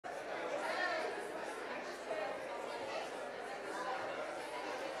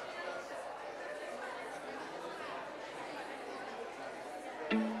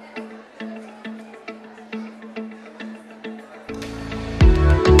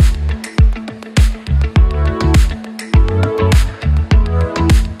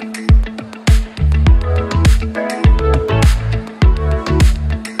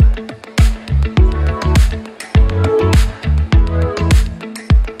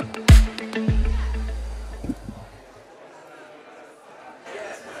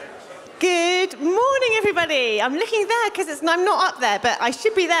Hi, I'm looking there because I'm not up there, but I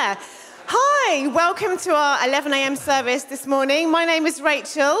should be there. Hi, welcome to our 11 a.m. service this morning. My name is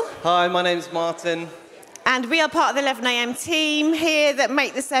Rachel. Hi, my name's Martin. And we are part of the 11 a.m. team here that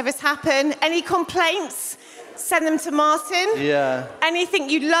make the service happen. Any complaints? Send them to Martin. Yeah. Anything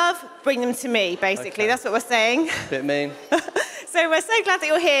you love, bring them to me, basically. Okay. That's what we're saying. Bit mean. So we're so glad that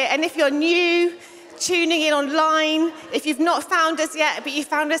you're here. And if you're new, tuning in online, if you've not found us yet, but you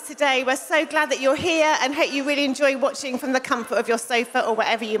found us today, we're so glad that you're here and hope you really enjoy watching from the comfort of your sofa or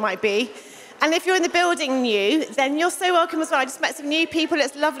wherever you might be. And if you're in the building new, then you're so welcome as well. I just met some new people.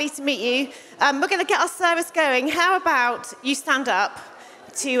 It's lovely to meet you. We're going to get our service going. How about you stand up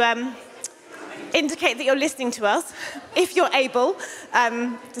to indicate that you're listening to us, if you're able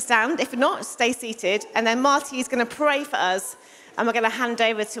to stand. If not, stay seated. And then Marty is going to pray for us. And we're going to hand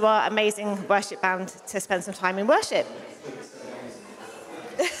over to our amazing worship band to spend some time in worship.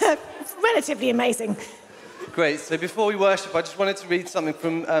 Relatively amazing. Great. So before we worship, I just wanted to read something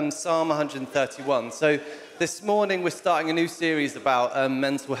from Psalm 131. So this morning we're starting a new series about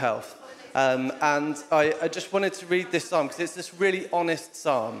mental health. And I just wanted to read this psalm because it's this really honest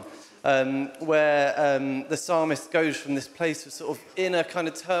psalm where the psalmist goes from this place of sort of inner kind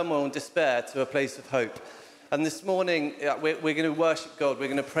of turmoil and despair to a place of hope. And this morning, we're going to worship God. We're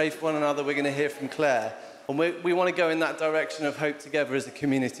going to pray for one another. We're going to hear from Claire. And we want to go in that direction of hope together as a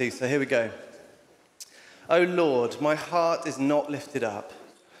community. So here we go. O Lord, my heart is not lifted up.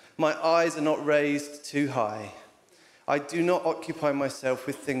 My eyes are not raised too high. I do not occupy myself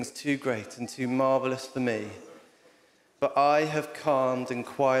with things too great and too marvelous for me. But I have calmed and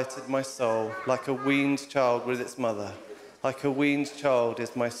quieted my soul like a weaned child with its mother. Like a weaned child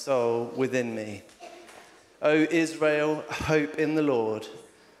is my soul within me. O Israel, hope in the Lord,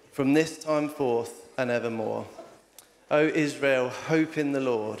 from this time forth and evermore. O Israel, hope in the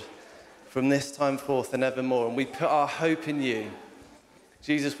Lord, from this time forth and evermore. And we put our hope in you.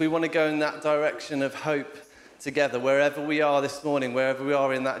 Jesus, we want to go in that direction of hope together, wherever we are this morning, wherever we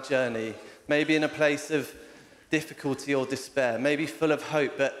are in that journey. Maybe in a place of difficulty or despair, maybe full of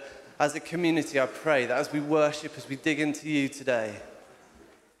hope. But as a community, I pray that as we worship, as we dig into you today,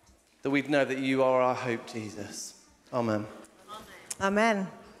 that we'd know that you are our hope, Jesus. Amen. Amen.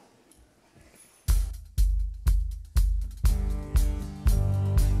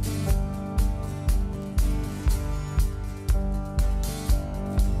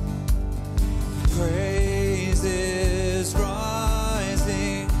 Praise is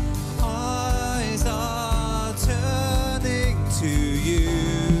rising, eyes are turning to you.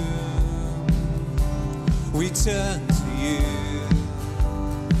 We turn to you.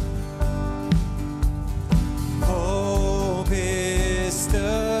 Hope is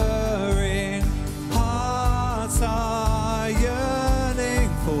stirring, hearts are yearning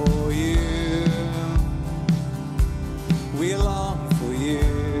for you. We long for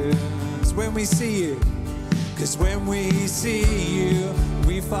you. It's when we see you, 'cause when we see you,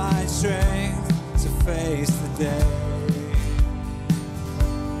 we find strength to face the day.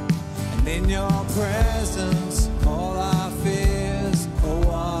 And in your presence, all our fears are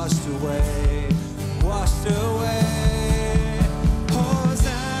washed away, washed away.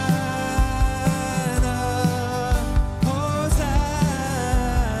 Hosanna, Hosanna.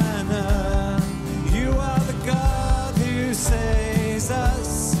 You are the God who saves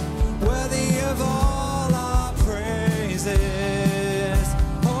us, worthy of all our praises.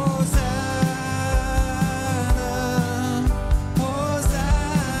 Hosanna,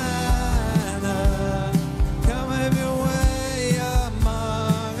 Hosanna. Come have your way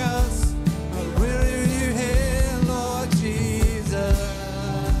among us. Will you hear, Lord Jesus?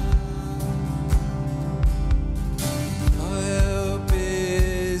 Hope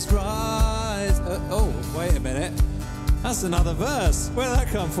is rise. Oh, wait a minute. That's another verse. Where did that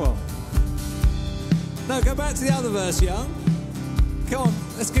come from? No, go back to the other verse, Young. Come on,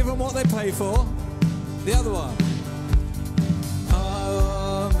 let's give them what they pay for. The other one.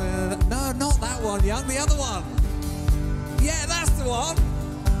 No, not that one, Young. The other one. Yeah, that's the one.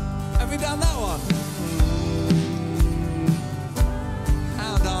 Have we done that one?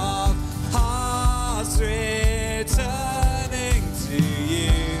 And our hearts returning to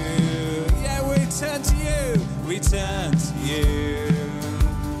you. Yeah, we turn to you. We turn to you.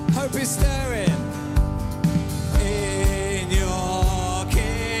 Hope is stirring in your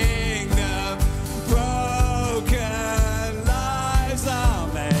kingdom. Broken lives are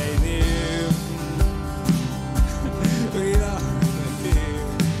made new. We love you.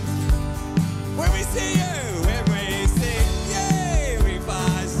 When we see you, we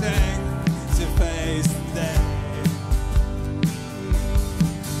find strength to face the day.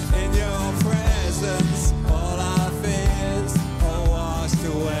 In your presence,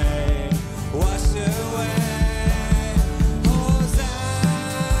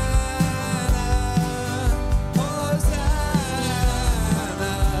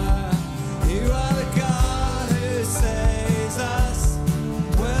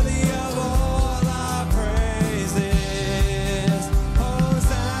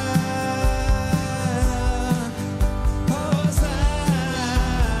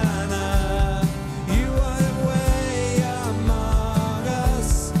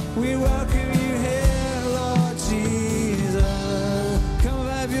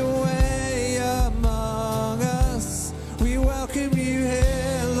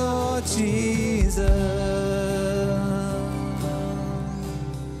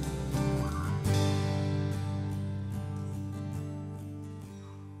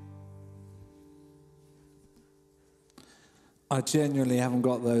 I genuinely haven't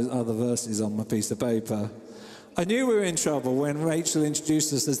got those other verses on my piece of paper. I knew we were in trouble when Rachel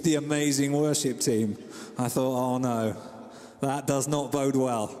introduced us as the amazing worship team. I thought, oh no, that does not bode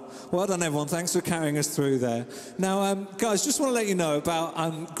well. Well done, everyone. Thanks for carrying us through there. Now, guys, just want to let you know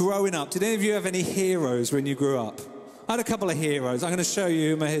about growing up. Did any of you have any heroes when you grew up? I had a couple of heroes. I'm going to show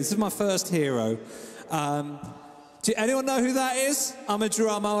you this is my first hero. Do anyone know who that is? I'm a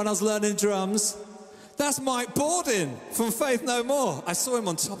drummer when I was learning drums. That's Mike Borden from Faith No More. I saw him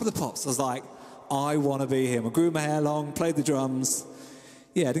on Top of the Pops. I was like, I want to be him. I grew my hair long, played the drums.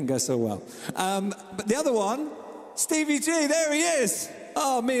 Yeah, it didn't go so well. But the other one, Stevie G, there he is.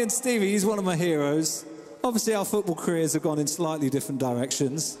 Oh, me and Stevie, he's one of my heroes. Obviously, our football careers have gone in slightly different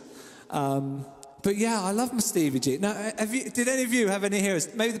directions. But yeah, I love my Stevie G. Now, did any of you have any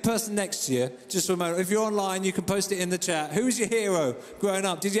heroes? Maybe the person next to you, just for a moment. If you're online, you can post it in the chat. Who was your hero growing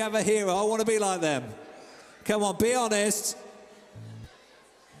up? Did you have a hero? I want to be like them. Come on, be honest.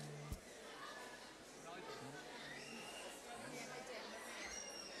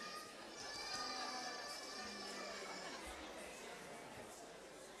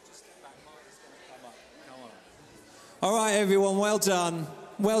 All right, everyone, well done.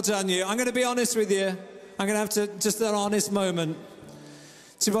 Well done, you. I'm going to be honest with you. I'm going to have to, just an honest moment.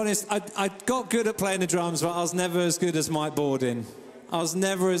 To be honest, I got good at playing the drums, but I was never as good as Mike Borden. I was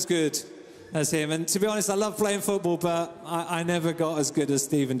never as good as him. And to be honest, I love playing football, but I never got as good as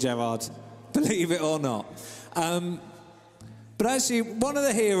Steven Gerrard, believe it or not. But actually, one of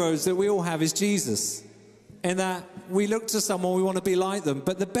the heroes that we all have is Jesus, in that we look to someone, we want to be like them.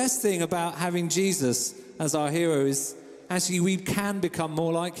 But the best thing about having Jesus as our hero is actually we can become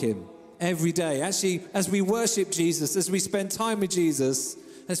more like him every day. Actually, as we worship Jesus, as we spend time with Jesus,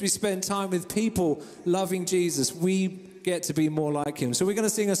 as we spend time with people loving Jesus, we get to be more like him. So we're going to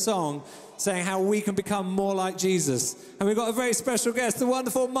sing a song saying how we can become more like Jesus. And we've got a very special guest, the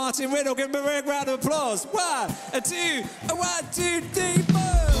wonderful Martin Riddle. Give him a big round of applause. 1, 2, 3, 4.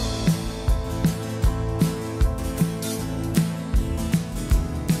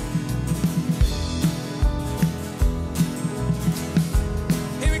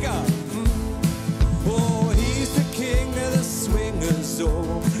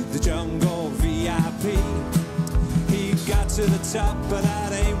 The jungle VIP. He got to the top, but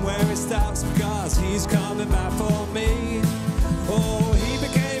that ain't where it stops, because he's coming back for me. Oh, he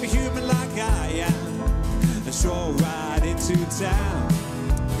became human like I am and strolled right into town.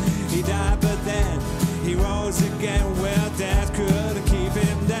 He died, but then he rose again. Well, death couldn't keep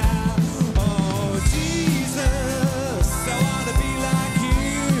him down. Oh, Jesus, I want to be like you.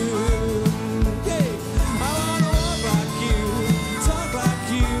 Yeah, I want to walk like you, talk like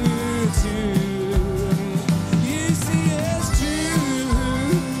you too. You see, it's true.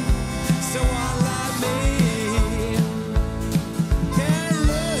 Someone like me can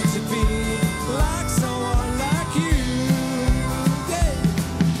learn to be like someone like you. Yeah.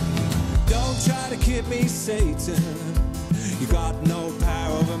 Don't try to kid me, Satan. You got no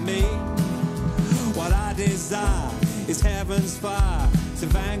power over me. What I desire is heaven's fire to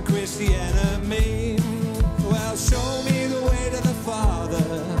vanquish the enemy. Well, show me the way to the Father.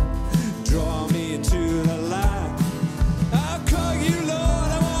 Draw me into the light. I'll call you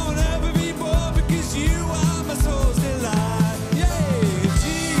Lord. I won't ever be bored, because you are my soul's delight. Yeah,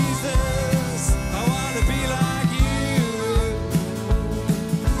 Jesus, I want to be like you.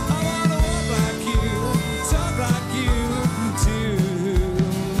 I want to walk like you, talk like you too.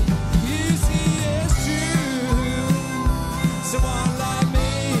 You see, it's true. Someone like me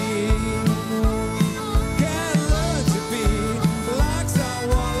can learn to be like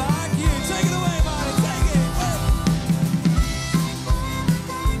someone like you. Take it away, Marty, take it.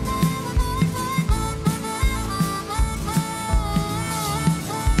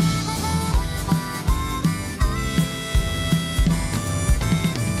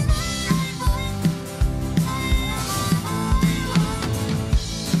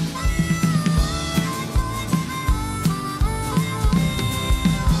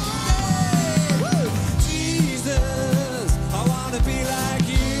 Jesus, I want to be like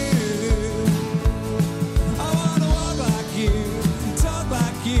you. I want to walk like you, talk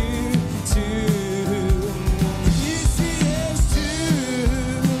like you too. You see, it's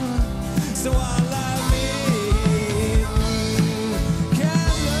true. Someone like me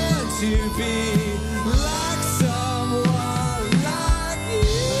can learn to be like someone like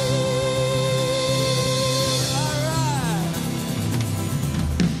you. All right.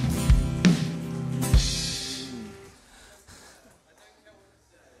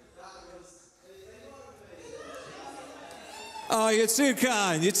 Oh, you're too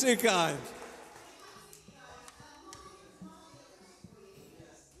kind. You're too kind.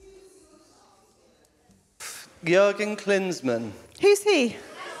 Jurgen Klinsmann. Who's he?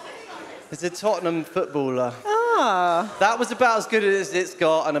 He's a Tottenham footballer. Ah. That was about as good as it's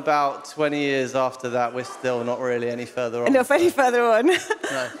got, and about 20 years after that, we're still not really any further on. Not any further on. No.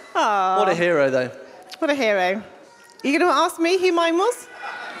 Aww. What a hero, though. What a hero. Are you going to ask me who mine was?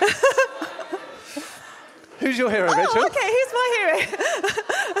 Who's your hero, Rachel? Oh, okay, who's my hero?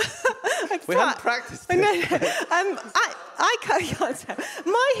 We haven't practiced it. No, I can't tell.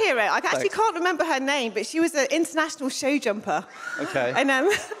 My hero, I actually can't remember her name, but she was an international show jumper. Okay. And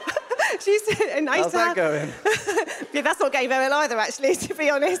how's that going? Yeah, that's not going very well either, actually, to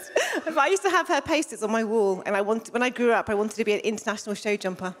be honest. But I used to have her posters on my wall, and when I grew up, I wanted to be an international show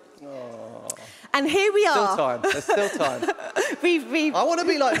jumper. And here we are. There's still time. I want to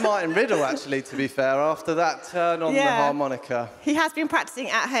be like Martin Riddle, actually, to be fair, after that turn on the harmonica. He has been practicing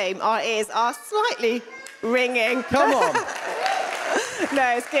at home. Our ears are slightly ringing. Come on.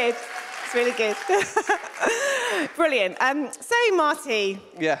 No, it's good. It's really good. Brilliant. So, Marty.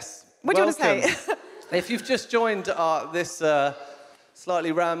 Yes. What do you want to say? If you've just joined this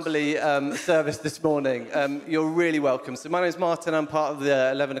slightly rambly service this morning, you're really welcome. So my name's Martin. I'm part of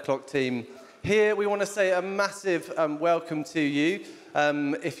the 11 o'clock team. Here, we want to say a massive welcome to you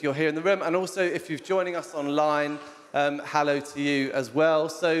if you're here in the room, and also if you're joining us online, hello to you as well.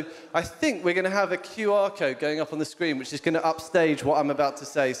 So I think we're going to have a QR code going up on the screen, which is going to upstage what I'm about to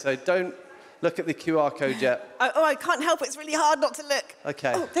say. So don't look at the QR code yet. I can't help it. It's really hard not to look.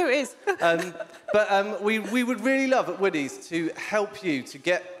 Okay. Oh, there it is. But we would really love at Woodies to help you to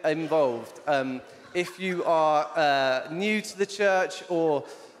get involved. If you are new to the church or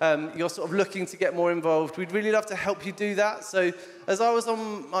you're sort of looking to get more involved, we'd really love to help you do that. So as I was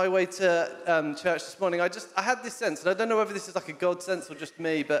on my way to church this morning, I had this sense, and I don't know whether this is like a God sense or just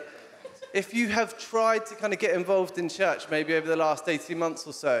me, but if you have tried to kind of get involved in church maybe over the last 18 months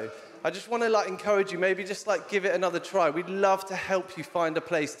or so, I just want to like encourage you, maybe just like give it another try. We'd love to help you find a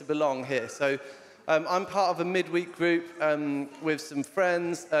place to belong here. So I'm part of a midweek group with some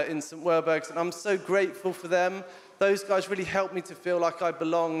friends in St. Werburgh's, and I'm so grateful for them. Those guys really help me to feel like I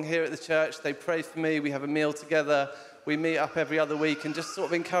belong here at the church. They pray for me. We have a meal together. We meet up every other week and just sort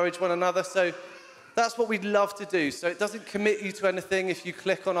of encourage one another. So that's what we'd love to do. So it doesn't commit you to anything if you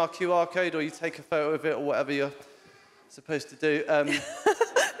click on our QR code or you take a photo of it or whatever you're supposed to do.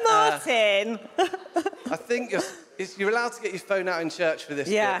 Martin! I think you're allowed to get your phone out in church for this.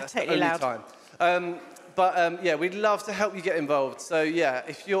 Yeah, That's totally the only allowed. time. Yeah, we'd love to help you get involved. So yeah,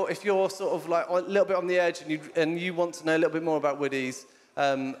 if you're sort of like a little bit on the edge and you want to know a little bit more about Woodies,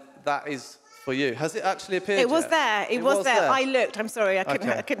 that is for you. Has it actually appeared? It was there. It was there. I looked. I'm sorry, I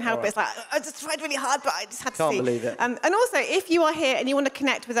couldn't help it. It's like I just tried really hard, but I just had to see. Can't believe it. And also, if you are here and you want to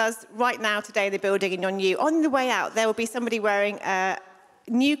connect with us right now today in the building and you're new, on the way out there will be somebody wearing a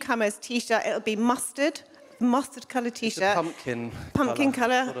newcomer's T-shirt. It'll be mustard coloured T-shirt. Pumpkin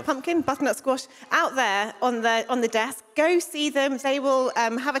colour, sort of. pumpkin, butternut squash, out there on the desk. Go see them. They will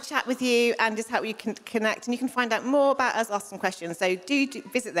have a chat with you and just help you connect. And you can find out more about us, ask some questions. So do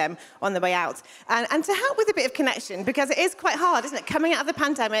visit them on the way out. And to help with a bit of connection, because it is quite hard, isn't it? Coming out of the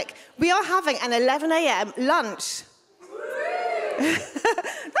pandemic, we are having an 11 a.m. lunch. Can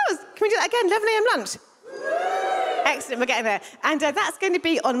we do that again? 11 a.m. lunch. Excellent, we're getting there. And that's going to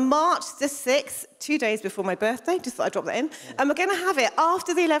be on March the 6th, 2 days before my birthday. Just thought I'd drop that in. And we're going to have it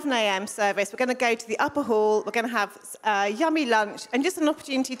after the 11 a.m. service. We're going to go to the upper hall. We're going to have yummy lunch and just an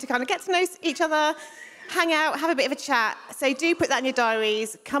opportunity to kind of get to know each other, hang out, have a bit of a chat. So do put that in your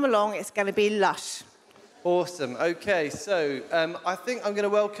diaries. Come along. It's going to be lush. Awesome. Okay, so I think I'm going to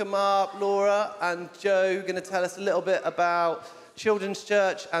welcome up Laura and Joe, who are going to tell us a little bit about Children's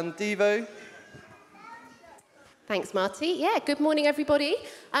Church and Devo. Thanks, Marty. Yeah, good morning, everybody.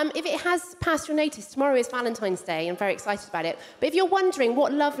 If it has passed your notice, tomorrow is Valentine's Day. I'm very excited about it. But if you're wondering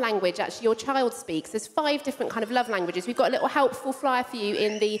what love language actually your child speaks, there's 5 different kind of love languages. We've got a little helpful flyer for you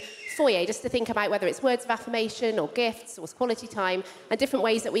in the foyer just to think about whether it's words of affirmation or gifts or quality time and different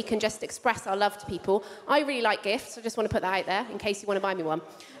ways that we can just express our love to people. I really like gifts. I just want to put that out there in case you want to buy me one.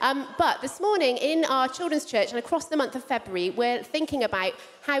 But this morning in our children's church and across the month of February, we're thinking about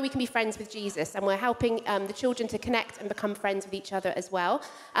how we can be friends with Jesus, and we're helping the children to connect and become friends with each other as well.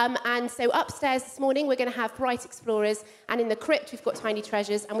 And so upstairs this morning, we're going to have Bright Explorers, and in the crypt, we've got Tiny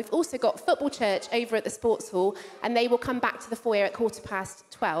Treasures, and we've also got Football Church over at the sports hall, and they will come back to the foyer at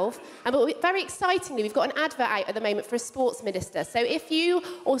 12:15. But very excitingly, we've got an advert out at the moment for a sports minister. So if you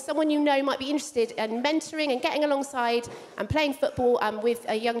or someone you know might be interested in mentoring and getting alongside and playing football with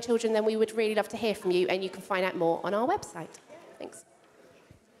young children, then we would really love to hear from you, and you can find out more on our website. Thanks.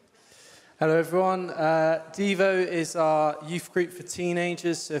 Hello everyone, Devo is our youth group for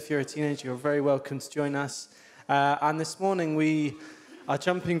teenagers, so if you're a teenager you're very welcome to join us. And this morning we are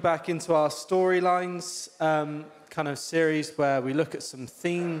jumping back into our storylines kind of series where we look at some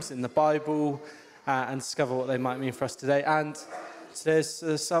themes in the Bible and discover what they might mean for us today. And today's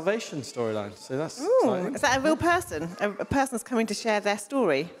a salvation storyline, so that's exciting. Is that a real person? A person's coming to share their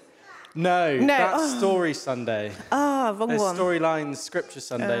story? No, that's Story Sunday. Ah, wrong There's one. Storyline Scripture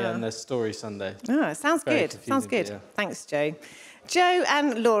Sunday and there's Story Sunday. Oh, sounds Very good. Sounds good. confusing, yeah. Thanks, Joe. Joe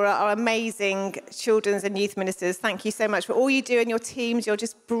and Laura are amazing children's and youth ministers. Thank you so much for all you do in your teams. You're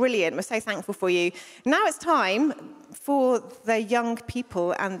just brilliant. We're so thankful for you. Now it's time for the young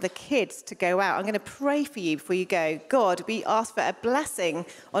people and the kids to go out. I'm going to pray for you before you go. God, we ask for a blessing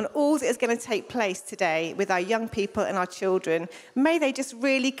on all that is going to take place today with our young people and our children. May they just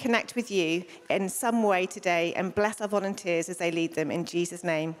really connect with you in some way today and bless our volunteers as they lead them. In Jesus'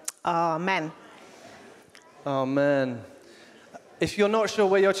 name, amen. Amen. If you're not sure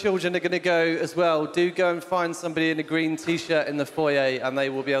where your children are going to go as well, do go and find somebody in a green T-shirt in the foyer and they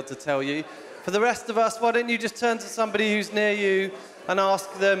will be able to tell you. For the rest of us, why don't you just turn to somebody who's near you and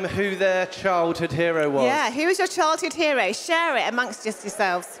ask them who their childhood hero was? Yeah, who is your childhood hero? Share it amongst just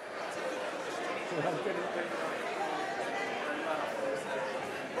yourselves.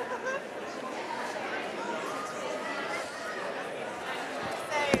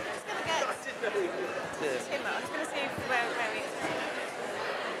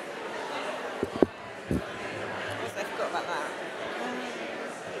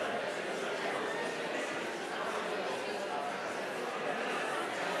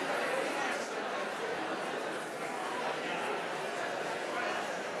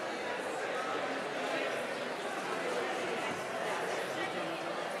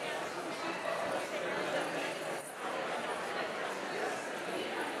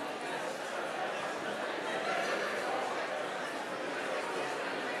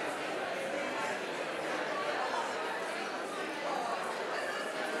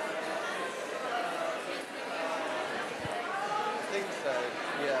 I think so,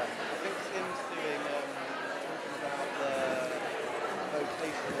 yeah. I think Tim's doing, talking about the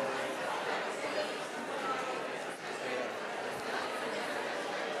vocational...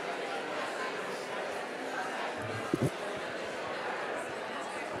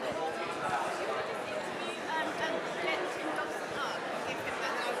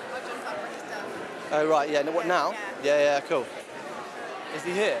 Oh, right, yeah. No, what, now? Yeah, cool. Is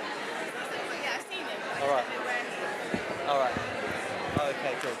he here? Yeah, I've seen him. All right. All right. Oh,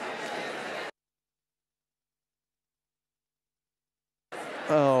 okay,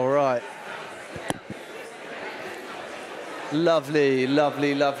 cool. All right. Lovely,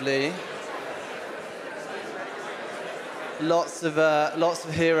 lovely, lovely. Lots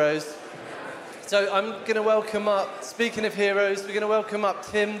of heroes. So I'm going to welcome up, speaking of heroes, we're going to welcome up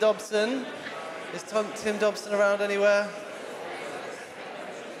Tim Dobson. Is Tim Dobson around anywhere?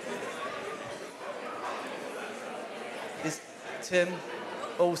 Is Tim?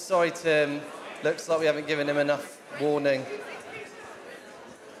 Oh, sorry, Tim. Looks like we haven't given him enough warning.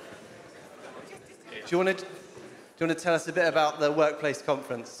 Do you want to tell us a bit about the workplace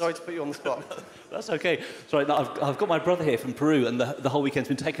conference? Sorry to put you on the spot. That's okay. Sorry, no, I've got my brother here from Peru, and the whole weekend's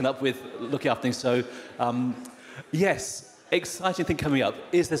been taken up with looking after things. So, yes. Exciting thing coming up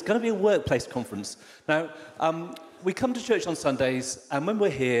is there's going to be a workplace conference. Now, we come to church on Sundays, and when we're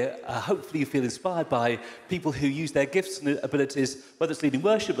here, hopefully you feel inspired by people who use their gifts and abilities, whether it's leading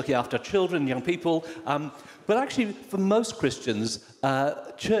worship, looking after children, young people. But actually, for most Christians,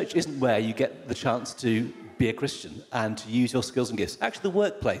 church isn't where you get the chance to be a Christian and to use your skills and gifts. Actually, the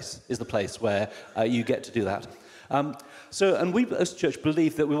workplace is the place where you get to do that. And we as a church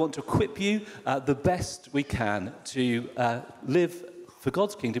believe that we want to equip you the best we can to live for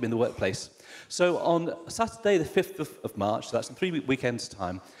God's kingdom in the workplace. So on Saturday, the 5th of March, so that's in 3 weekends'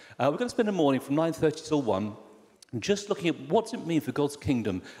 time, we're going to spend a morning from 9:30 till 1 just looking at what does it mean for God's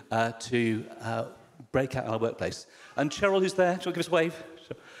kingdom to break out in our workplace. And Cheryl, who's there, do you want to give us a wave?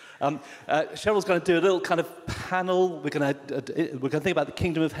 Cheryl's going to do a little kind of panel. We're going to think about the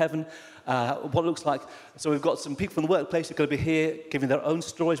kingdom of heaven, what it looks like. So we've got some people from the workplace who are going to be here giving their own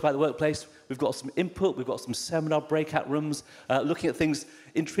stories about the workplace. We've got some input. We've got some seminar breakout rooms, looking at things,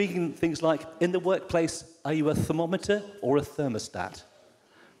 intriguing things like, in the workplace, are you a thermometer or a thermostat?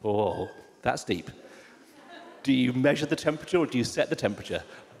 Oh, that's deep. Do you measure the temperature or do you set the temperature?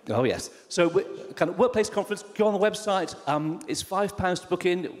 Oh, yes. So, kind of workplace conference, go on the website. It's £5 to book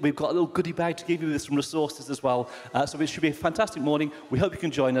in. We've got a little goodie bag to give you with some resources as well. So it should be a fantastic morning. We hope you can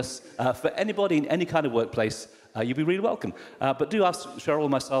join us. For anybody in any kind of workplace, you'll be really welcome. But do ask Cheryl or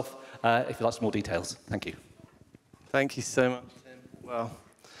myself if you'd like some more details. Thank you. Thank you so much, Tim. Well,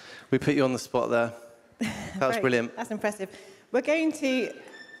 we put you on the spot there. That was brilliant. That's impressive. We're going to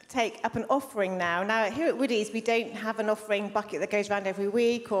take up an offering now. Now, here at Woodies, we don't have an offering bucket that goes around every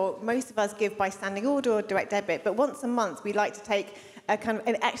week, or most of us give by standing order or direct debit, but once a month we like to take a kind of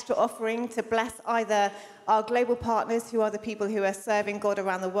an extra offering to bless either our global partners, who are the people who are serving God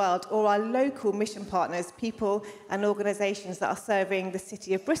around the world, or our local mission partners, people and organisations that are serving the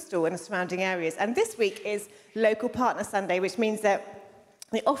city of Bristol and the surrounding areas. And this week is Local Partner Sunday, which means that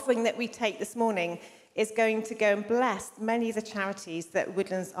the offering that we take this morning is going to go and bless many of the charities that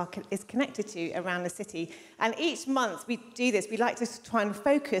Woodlands is connected to around the city. And each month we do this, we like to try and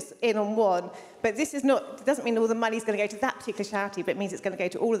focus in on one, but this is not, it doesn't mean all the money is going to go to that particular charity, but it means it's going to go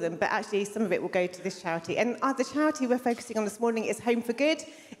to all of them, but actually some of it will go to this charity. And the charity we're focusing on this morning is Home for Good.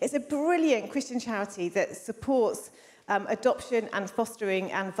 It's a brilliant Christian charity that supports adoption and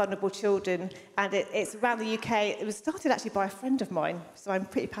fostering and vulnerable children, and it's around the UK. It was started actually by a friend of mine, so I'm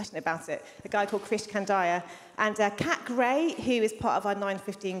pretty passionate about it, a guy called Krish Kandaya. And Kat Gray, who is part of our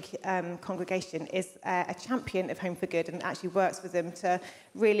 915 congregation, is a champion of Home for Good and actually works with them to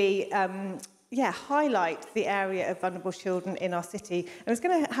really highlight the area of vulnerable children in our city. And it's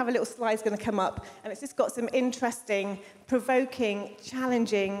going to have a little slide that's going to come up, and it's just got some interesting, provoking,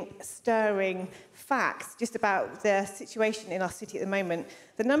 challenging, stirring facts just about the situation in our city at the moment.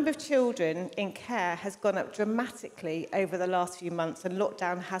 The number of children in care has gone up dramatically over the last few months, and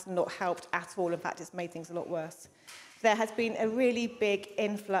lockdown has not helped at all. In fact, it's made things a lot worse. There has been a really big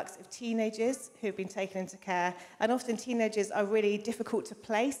influx of teenagers who've been taken into care, and often teenagers are really difficult to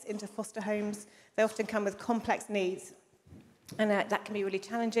place into foster homes. They often come with complex needs, and that can be really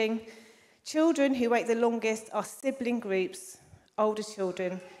challenging. Children who wait the longest are sibling groups, older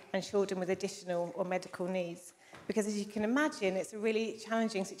children, and children with additional or medical needs. Because as you can imagine, it's a really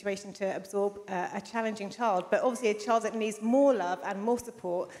challenging situation to absorb a challenging child, but obviously a child that needs more love and more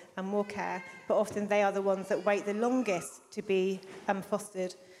support and more care, but often they are the ones that wait the longest to be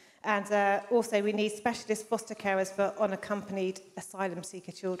fostered. And also we need specialist foster carers for unaccompanied asylum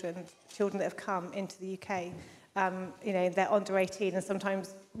seeker children that have come into the UK. They're under 18, and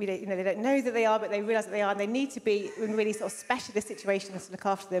sometimes they don't know that they are, but they realise that they are, and they need to be in really sort of specialist situations to look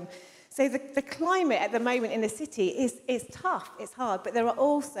after them. So the climate at the moment in the city is tough, it's hard, but there are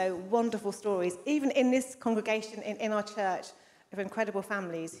also wonderful stories, even in this congregation, in our church, of incredible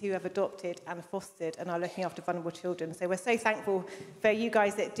families who have adopted and fostered and are looking after vulnerable children. So we're so thankful for you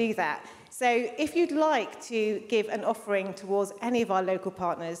guys that do that. So if you'd like to give an offering towards any of our local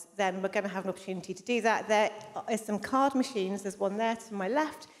partners, then we're going to have an opportunity to do that. There is some card machines. There's one there to my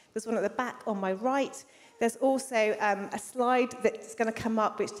left. There's one at the back on my right. There's also a slide that's going to come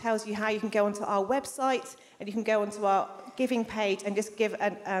up which tells you how you can go onto our website, and you can go onto our giving page and just give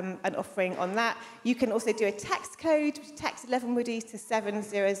an offering on that. You can also do a text code, text 11 Woodies to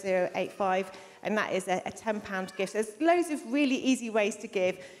 70085, and that is a £10 gift. There's loads of really easy ways to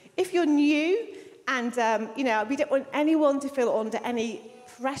give. If you're new, and we don't want anyone to feel under any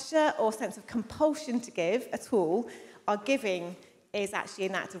pressure or sense of compulsion to give at all, our giving is actually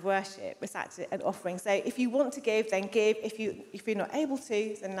an act of worship. It's actually an offering. So if you want to give, then give. If you're not able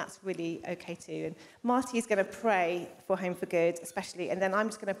to, then that's really okay too. And Marty is going to pray for Home for Good, especially, and then I'm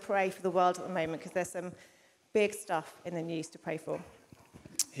just going to pray for the world at the moment, because there's some big stuff in the news to pray for.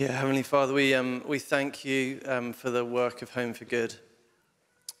 Yeah, Heavenly Father, we thank you for the work of Home for Good,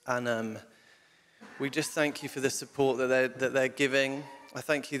 and we just thank you for the support that they're giving. I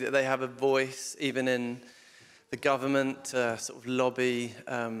thank you that they have a voice, even in the government sort of lobby.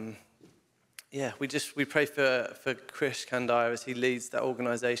 We pray for Krish Kandaya as he leads that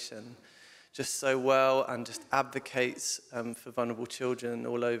organisation just so well, and just advocates for vulnerable children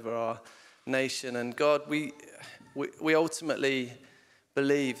all over our nation. And God, we ultimately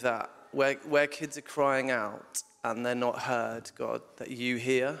believe that where kids are crying out and they're not heard, God, that you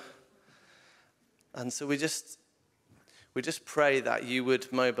hear. And so we just pray that you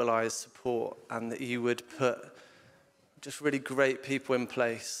would mobilise support, and that you would put just really great people in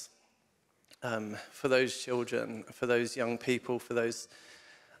place for those children, for those young people, for those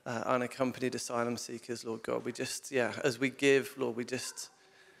unaccompanied asylum seekers, Lord God. We just, as we give, Lord, we just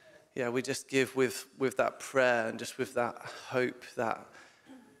give with that prayer, and just with that hope that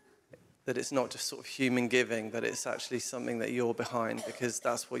it's not just sort of human giving, that it's actually something that you're behind, because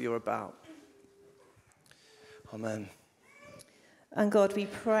that's what you're about. Amen. And God, we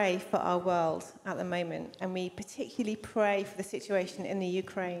pray for our world at the moment, and we particularly pray for the situation in the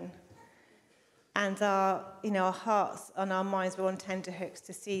Ukraine. And our hearts and our minds were on tenterhooks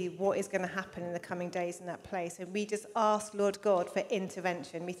to see what is going to happen in the coming days in that place. And we just ask, Lord God, for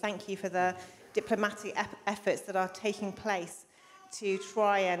intervention. We thank you for the diplomatic efforts that are taking place to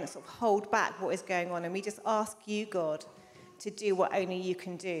try and sort of hold back what is going on. And we just ask you, God, to do what only you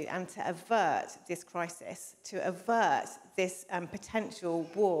can do and to avert this crisis, to avert this potential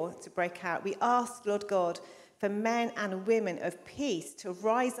war to break out. We ask, Lord God, for men and women of peace to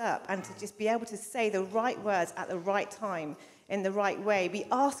rise up and to just be able to say the right words at the right time in the right way. We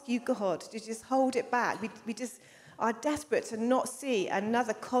ask you, God, to just hold it back. We just are desperate to not see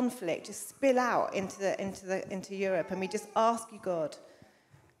another conflict just spill out into Europe. And we just ask you, God,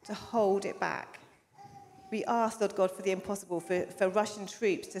 to hold it back. We ask, Lord God, for the impossible, for Russian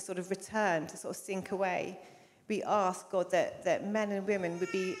troops to sort of return, to sort of sink away. We ask, God, that men and women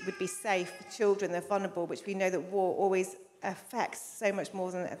would be safe, children, they're vulnerable, which we know that war always affects so much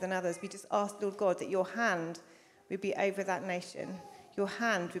more than others. We just ask, Lord God, that your hand would be over that nation. Your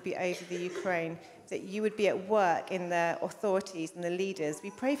hand would be over the Ukraine, that you would be at work in the authorities and the leaders.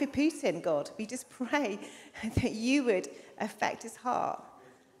 We pray for Putin, God. We just pray that you would affect his heart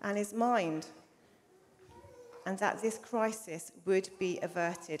and his mind, and that this crisis would be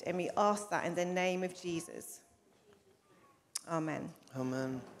averted. And we ask that in the name of Jesus. Amen.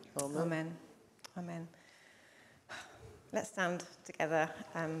 Amen. Amen. Amen. Amen. Let's stand together.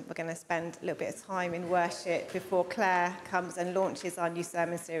 We're going to spend a little bit of time in worship before Claire comes and launches our new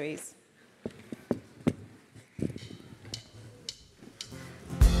sermon series.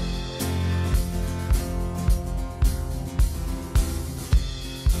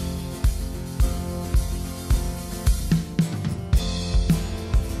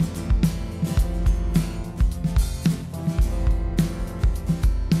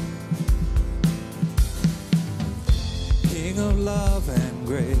 Love and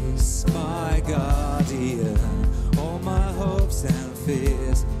grace, my guardian, all my hopes and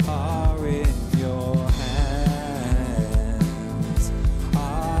fears are in your hands,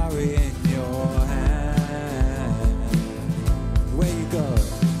 are in your hands.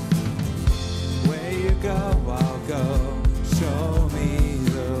 Where you go, I'll go, show me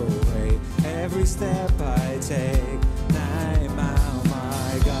the way, every step I take, name out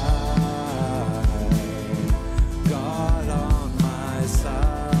my God.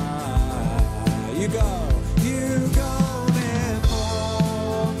 You go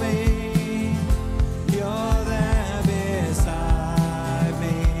before me, you're there beside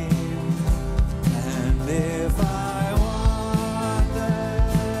me, and if I wander,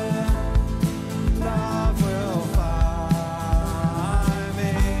 love will find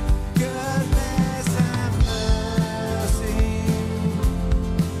me, goodness and mercy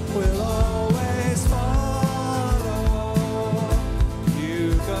will always follow, you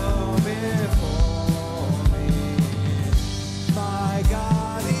go before.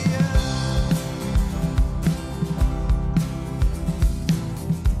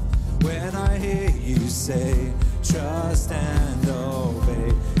 Say, trust and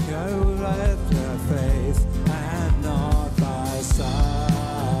obey, go let the faith and not by sight,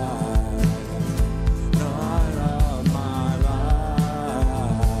 not of my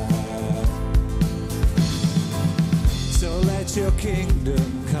life. So let your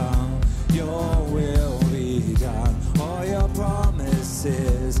kingdom come, your will be done, all your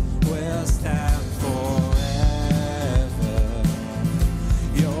promises will stand forever.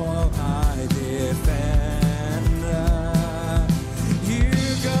 You're my defense.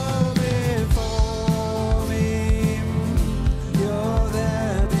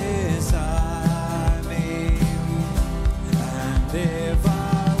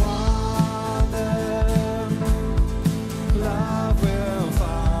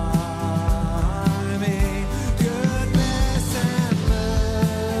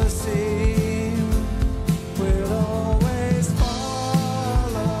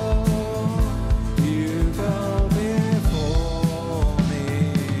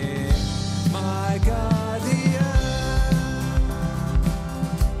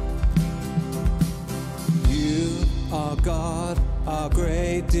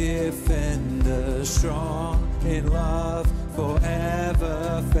 Defender, strong in love,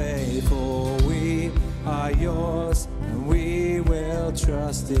 forever faithful. We are yours, and we will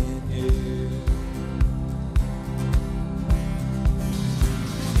trust in you.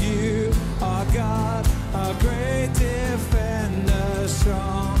 You are God, our great defender,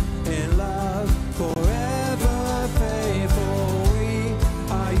 strong in love, forever faithful. We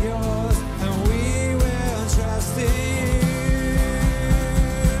are yours, and we will trust in you.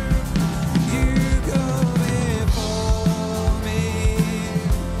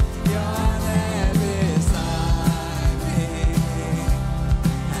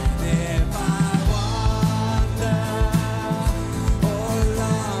 If I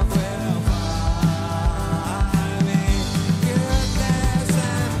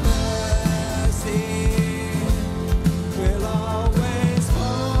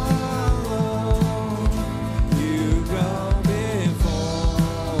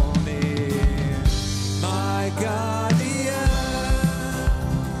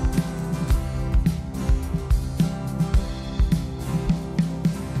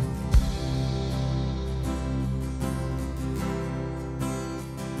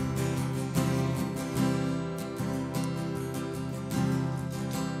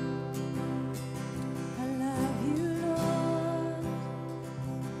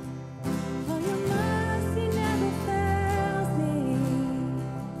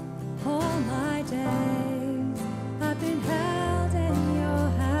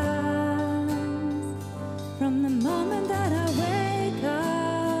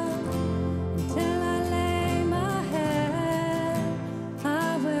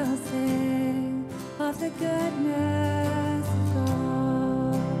goodness of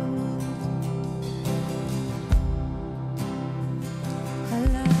God. I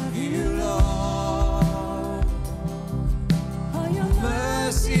love you, Lord. Oh, your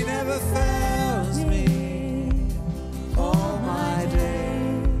mercy never fails me. All my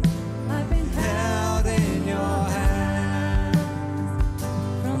days I've been held in your hands.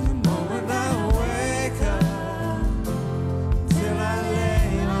 From the moment I wake up till I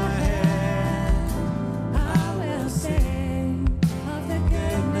lay my head, I will sing of the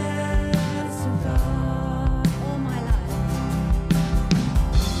goodness of God. All my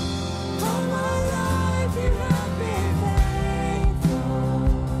life you have been faithful.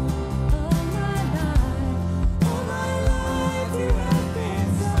 All my life you have been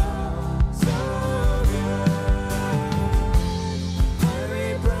so, so good.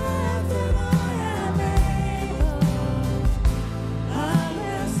 Every breath that I am able, I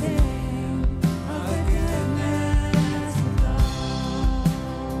will sing of the goodness of God.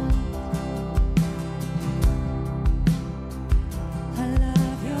 I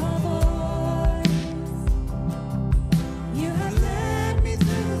love your voice. You have led me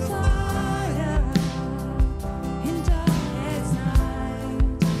through the fire in darkest night.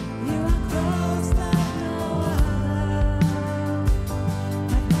 You are close like no other.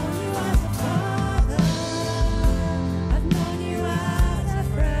 I've known you as a father. I've known you as a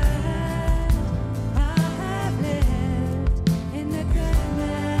friend. I have lived in the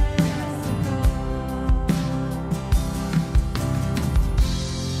goodness of God.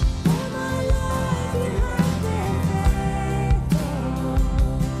 All my life you have been faithful.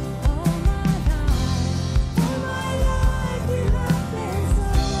 All my life you have been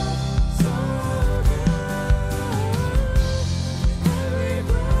so, so good. Every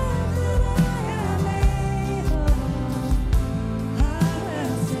breath that I am able, I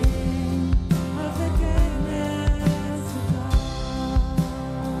will sing of the goodness of God.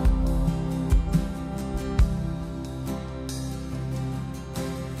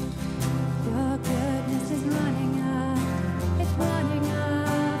 Your goodness is running up, it's running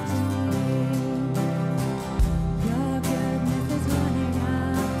up to me. Your goodness is running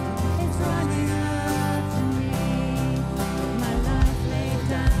up, it's running up to me. With my life laid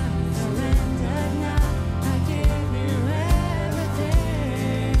down, surrendered now, I give you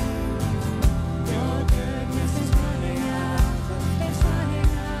everything. Your goodness is running up, it's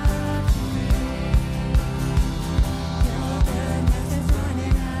running up to me. Your goodness is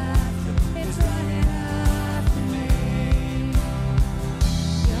running up, it's running up to me.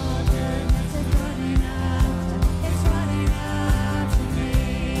 Your goodness is running up, it's running up to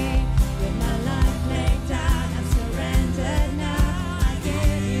me. With my life laid down, I'm surrendered now. I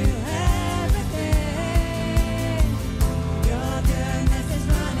give you everything. Your goodness is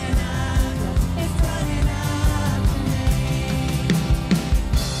running up, it's running up to me.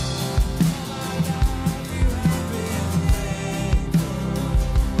 You have been faithful.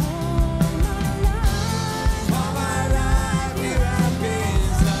 All my life you have been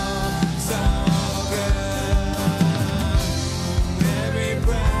so, so good. Every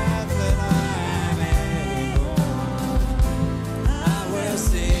breath that I am able, I will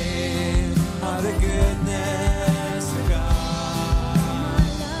sing of the goodness of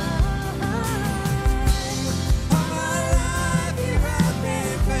God. All my life you have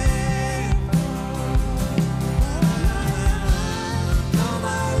been faithful. All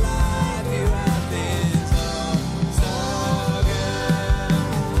my life you have been so, so good.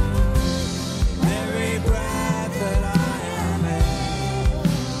 Every breath that I am able,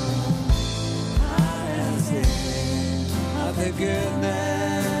 I will sing of the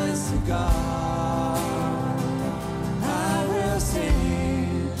goodness of God. I will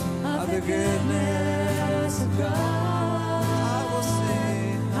sing of the goodness of God.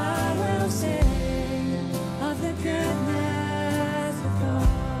 I will sing of the goodness of God.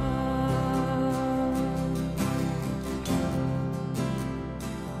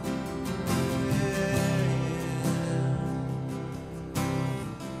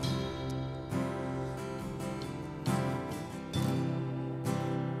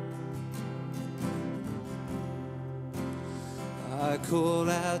 I call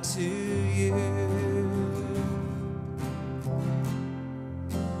out to you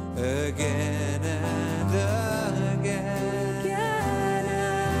again and again.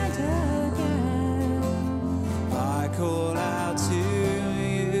 I call out to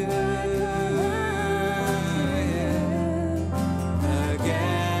you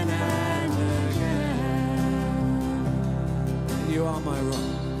again and again. You are my rock.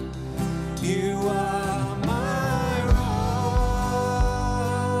 You are my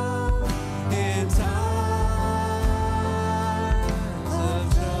rock in time.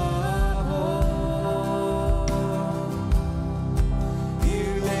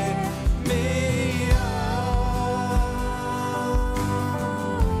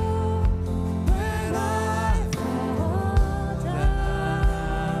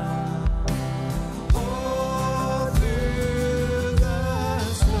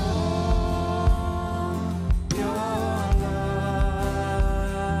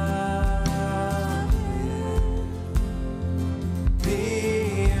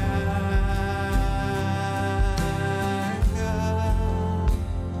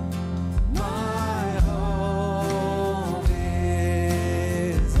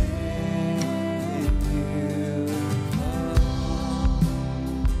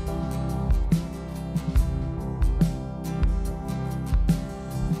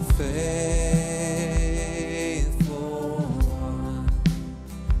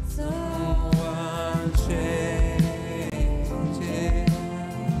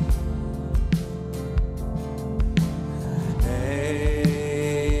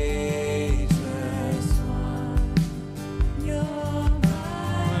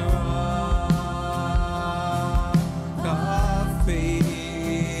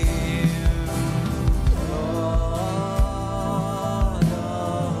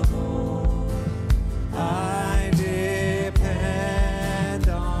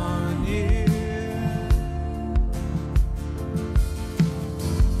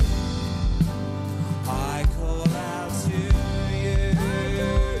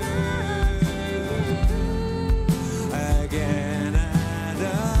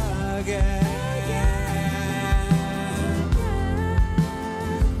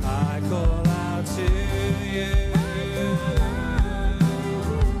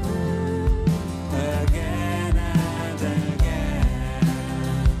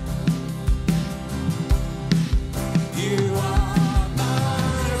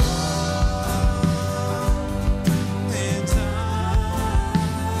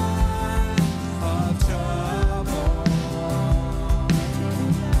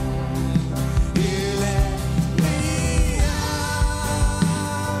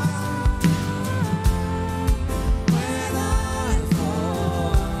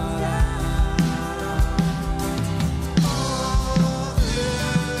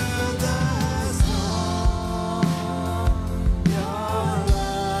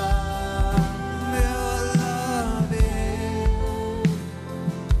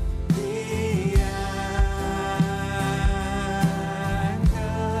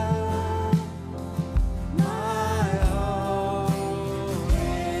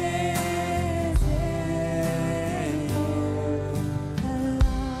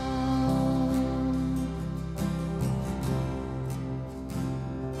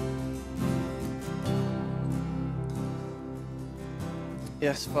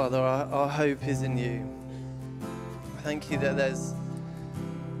 Yes, Father, our hope is in you. Thank you that there's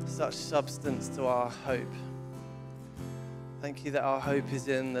such substance to our hope. Thank you that our hope is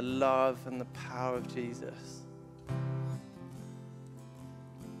in the love and the power of Jesus.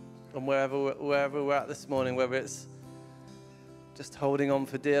 And wherever we're at this morning, whether it's just holding on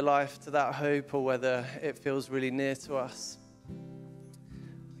for dear life to that hope or whether it feels really near to us,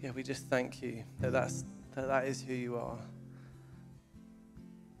 yeah, we just thank you that is who you are.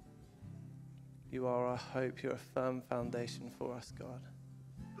 You are our hope. You're a firm foundation for us, God.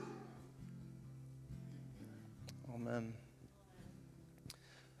 Amen.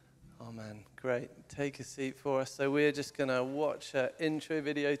 Amen. Great. Take a seat for us. So we're just going to watch an intro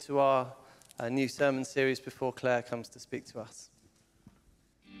video to our new sermon series before Claire comes to speak to us.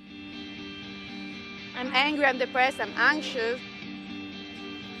 I'm angry, I'm depressed, I'm anxious.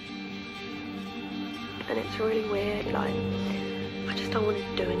 And it's really weird, like, I just don't want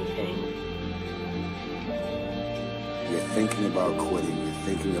to do anything. You're thinking about quitting, you're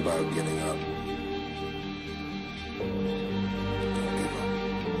thinking about giving up.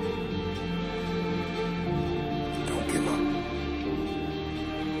 Don't give up.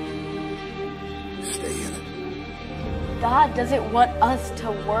 Stay in it. God doesn't want us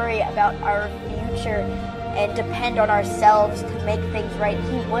to worry about our future and depend on ourselves to make things right.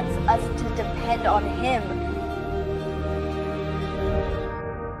 He wants us to depend on Him.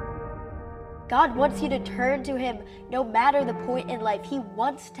 God wants you to turn to Him no matter the point in life. He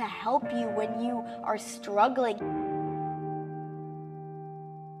wants to help you when you are struggling.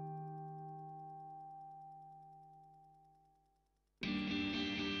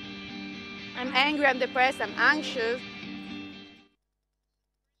 I'm angry, I'm depressed, I'm anxious.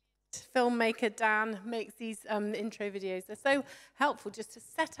 Filmmaker Dan makes these intro videos. They're so helpful just to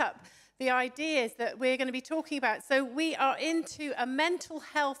set up the ideas that we're going to be talking about. So we are into a mental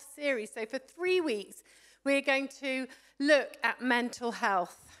health series. So for 3 weeks, we're going to look at mental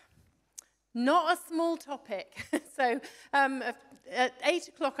health. Not a small topic. So at 8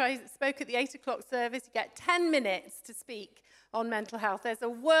 o'clock, I spoke at the 8 o'clock service. You get 10 minutes to speak on mental health. There's a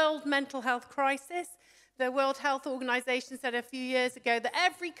world mental health crisis. The World Health Organization said a few years ago that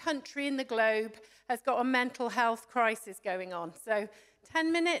every country in the globe has got a mental health crisis going on. So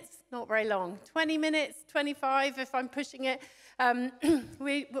 10 minutes, not very long. 20 minutes, 25 if I'm pushing it. All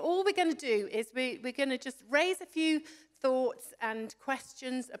we're going to do is we're going to just raise a few thoughts and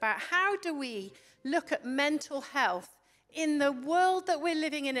questions about how do we look at mental health in the world that we're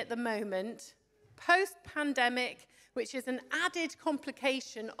living in at the moment, post-pandemic, which is an added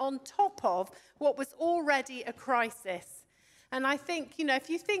complication on top of what was already a crisis. And I think, if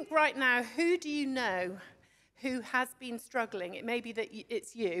you think right now, who do you know who has been struggling? It may be that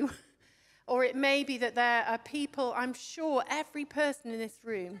it's you, or it may be that there are people, I'm sure every person in this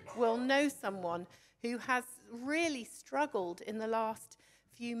room will know someone who has really struggled in the last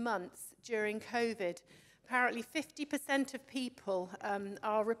few months during COVID. Apparently 50% of people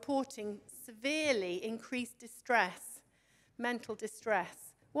are reporting severely increased distress, mental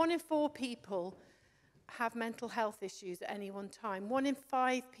distress. 1 in 4 people have mental health issues at any one time. 1 in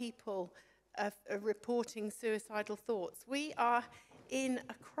 5 people are reporting suicidal thoughts. We are in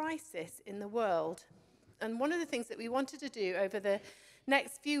a crisis in the world. And one of the things that we wanted to do over the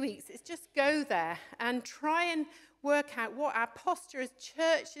next few weeks is just go there and try and work out what our posture as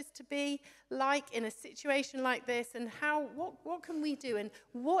church is to be like in a situation like this, and what can we do, and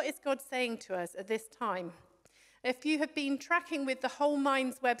what is God saying to us at this time. If you have been tracking with the Whole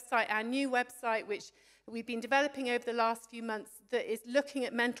Minds website, our new website, which we've been developing over the last few months, that is looking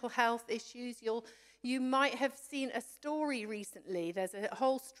at mental health issues, you might have seen a story recently. There's a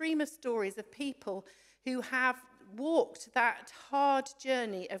whole stream of stories of people who have walked that hard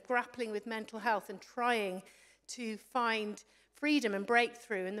journey of grappling with mental health and trying to find freedom and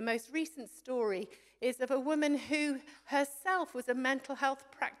breakthrough. And the most recent story is of a woman who herself was a mental health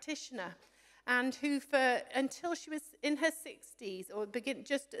practitioner, and who until she was in her 60s, or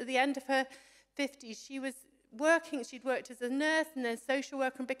just at the end of her 50s, she'd worked as a nurse and then social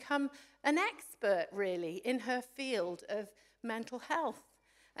worker and become an expert really in her field of mental health.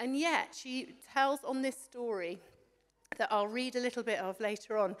 And yet she tells on this story that I'll read a little bit of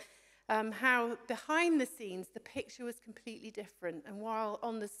later on, how behind the scenes the picture was completely different. And while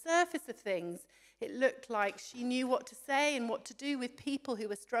on the surface of things it looked like she knew what to say and what to do with people who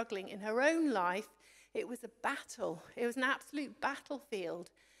were struggling in her own life, it was a battle. It was an absolute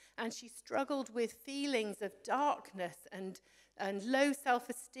battlefield. And she struggled with feelings of darkness and low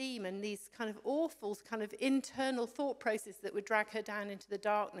self-esteem and these kind of awful kind of internal thought processes that would drag her down into the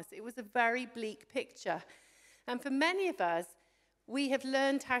darkness. It was a very bleak picture. And for many of us, we have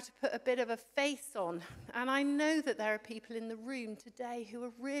learned how to put a bit of a face on. And I know that there are people in the room today who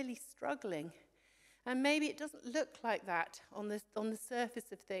are really struggling. And maybe it doesn't look like that on the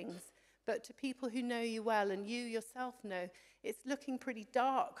surface of things, but to people who know you well and you yourself know, it's looking pretty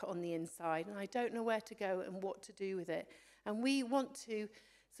dark on the inside, and I don't know where to go and what to do with it. And we want to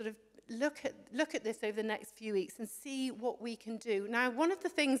sort of look at this over the next few weeks and see what we can do. Now, one of the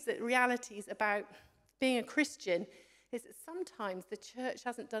things that realities about being a Christian is that sometimes the church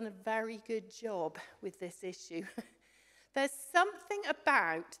hasn't done a very good job with this issue. There's something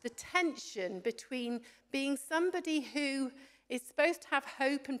about the tension between being somebody who is supposed to have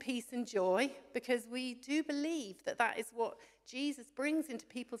hope and peace and joy, because we do believe that that is what Jesus brings into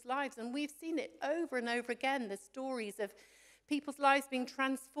people's lives. And we've seen it over and over again, the stories of people's lives being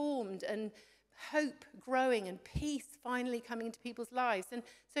transformed and hope growing and peace finally coming into people's lives. And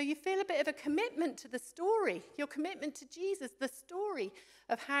so you feel a bit of a commitment to the story, your commitment to Jesus, the story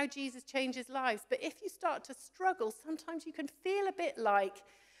of how Jesus changes lives. But if you start to struggle, sometimes you can feel a bit like,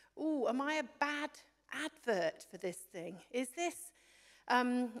 oh, am I a bad advert for this thing? Is this,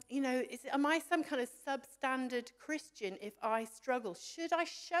 am I some kind of substandard Christian if I struggle? Should I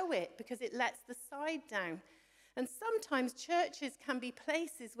show it because it lets the side down? And sometimes churches can be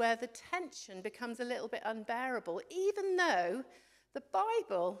places where the tension becomes a little bit unbearable, even though the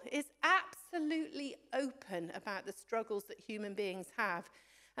Bible is absolutely open about the struggles that human beings have.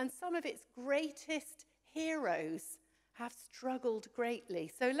 And some of its greatest heroes have struggled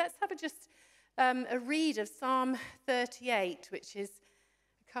greatly. So let's have a read of Psalm 38, which is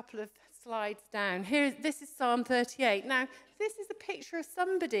a couple of slides down. This is Psalm 38. Now, this is a picture of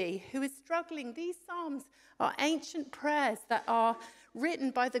somebody who is struggling. These Psalms are ancient prayers that are written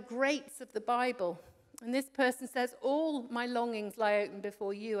by the greats of the Bible. And this person says, "All my longings lie open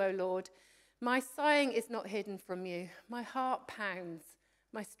before you, O Lord. My sighing is not hidden from you. My heart pounds.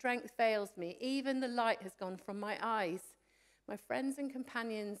 My strength fails me. Even the light has gone from my eyes. My friends and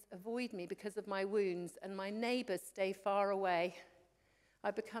companions avoid me because of my wounds, and my neighbors stay far away. I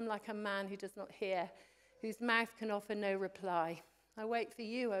become like a man who does not hear, whose mouth can offer no reply. I wait for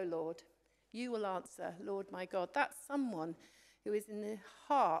you, O Lord. You will answer, Lord my God." That's someone who is in the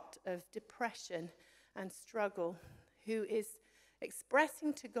heart of depression and struggle, who is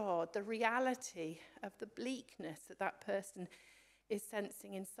expressing to God the reality of the bleakness that that person is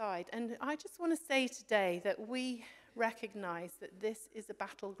sensing inside. And I just want to say today that we recognize that this is a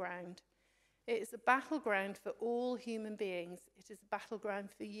battleground. It is a battleground for all human beings. It is a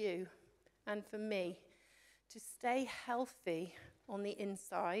battleground for you and for me to stay healthy on the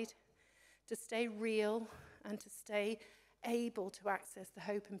inside, to stay real, and to stay able to access the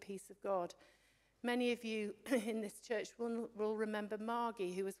hope and peace of God. Many of you in this church will remember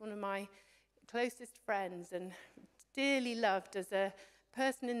Margie, who was one of my closest friends and dearly loved as a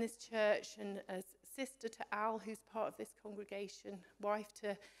person in this church and as sister to Al, who's part of this congregation, wife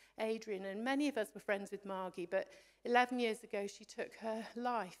to Adrian, and many of us were friends with Margie, but 11 years ago she took her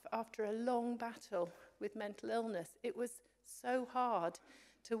life after a long battle with mental illness. It was so hard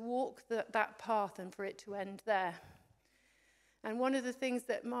to walk that path and for it to end there. And one of the things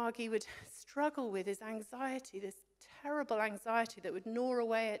that Margie would struggle with is anxiety, this terrible anxiety that would gnaw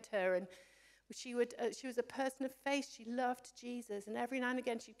away at her. And she was a person of faith. She loved Jesus. And every now and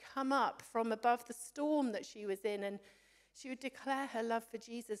again, she'd come up from above the storm that she was in, and she would declare her love for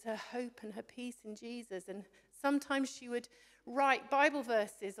Jesus, her hope and her peace in Jesus. And sometimes she would write Bible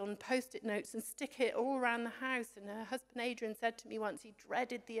verses on Post-it notes and stick it all around the house. And her husband Adrian said to me once he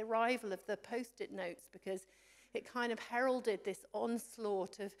dreaded the arrival of the Post-it notes because it kind of heralded this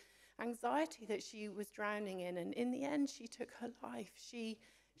onslaught of anxiety that she was drowning in. And in the end, she took her life. She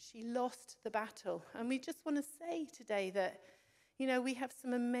lost the battle. And we just want to say today that, we have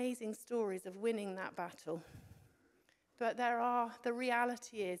some amazing stories of winning that battle. But the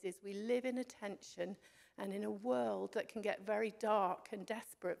reality is we live in a tension and in a world that can get very dark and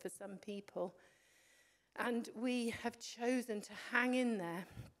desperate for some people. And we have chosen to hang in there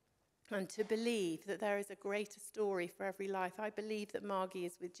and to believe that there is a greater story for every life. I believe that Margie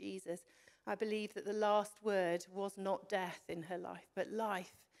is with Jesus. I believe that the last word was not death in her life, but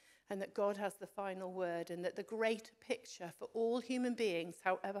life, and that God has the final word, and that the greater picture for all human beings,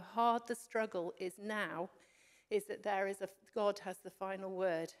 however hard the struggle is now, is that God has the final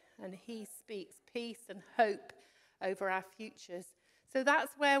word, and he speaks peace and hope over our futures. So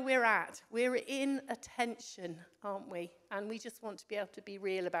that's where we're at. We're in a tension, aren't we? And we just want to be able to be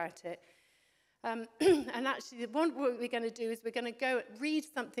real about it. And actually, what we're going to do is we're going to go read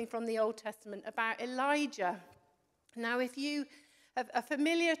something from the Old Testament about Elijah. Now, if you are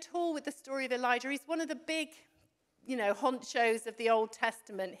familiar at all with the story of Elijah, he's one of the big honchos of the Old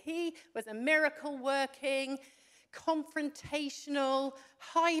Testament. He was a miracle working, confrontational,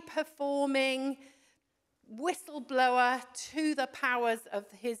 high performing whistleblower to the powers of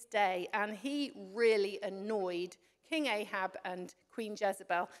his day. And he really annoyed King Ahab and Queen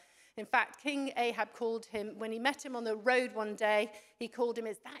Jezebel. In fact, King Ahab called him, when he met him on the road one day, he called him,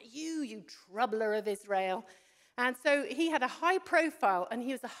 "Is that you troubler of Israel?" And so he had a high profile and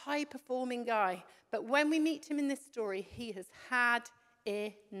he was a high performing guy. But when we meet him in this story, he has had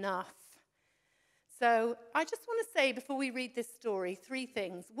enough. So I just want to say before we read this story, 3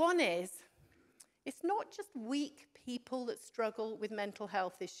 things. One is, it's not just weak people that struggle with mental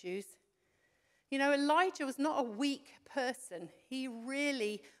health issues. Elijah was not a weak person. He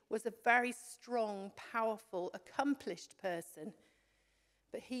really was a very strong, powerful, accomplished person.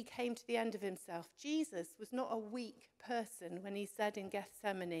 But he came to the end of himself. Jesus was not a weak person when he said in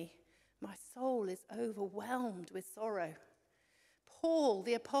Gethsemane, "My soul is overwhelmed with sorrow." Paul,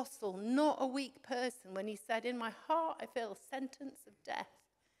 the apostle, not a weak person when he said, "In my heart I feel a sentence of death."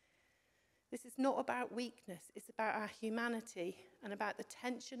 This is not about weakness. It's about our humanity and about the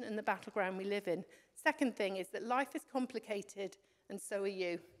tension and the battleground we live in. Second thing is that life is complicated, and so are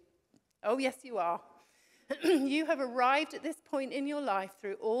you. Oh, yes, you are. You have arrived at this point in your life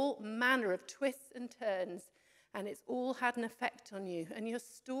through all manner of twists and turns, and it's all had an effect on you, and your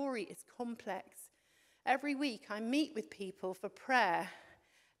story is complex. Every week I meet with people for prayer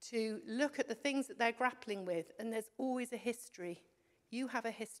to look at the things that they're grappling with, and there's always a history. You have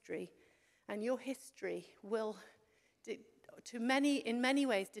a history, and your history will, in many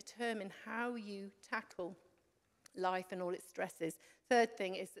ways, determine how you tackle life and all its stresses. Third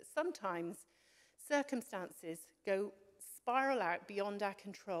thing is that sometimes circumstances spiral out beyond our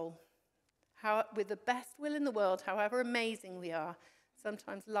control. With the best will in the world, however amazing we are,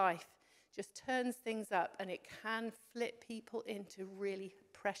 sometimes life just turns things up and it can flip people into really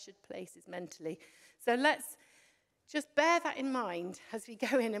pressured places mentally. So let's just bear that in mind as we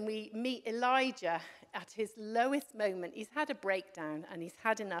go in and we meet Elijah at his lowest moment. He's had a breakdown and he's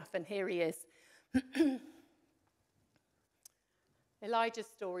had enough, and here he is. Elijah's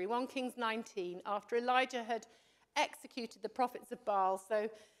story, 1 Kings 19, after Elijah had executed the prophets of Baal. So,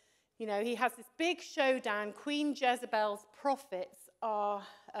 he has this big showdown. Queen Jezebel's prophets are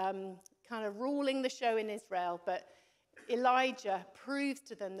kind of ruling the show in Israel, but Elijah proves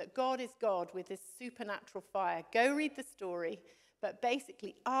to them that God is God with this supernatural fire. Go read the story. But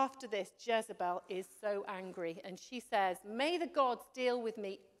basically, after this, Jezebel is so angry, and she says, "May the gods deal with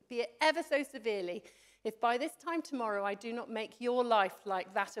me, be it ever so severely, if by this time tomorrow I do not make your life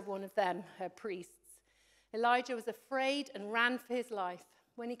like that of one of them," her priests. Elijah was afraid and ran for his life.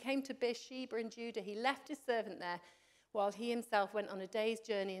 When he came to Beersheba in Judah, he left his servant there while he himself went on a day's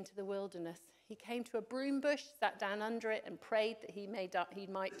journey into the wilderness. He came to a broom bush, sat down under it, and prayed that he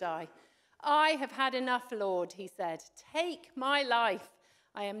might die. "I have had enough, Lord," he said. "Take my life.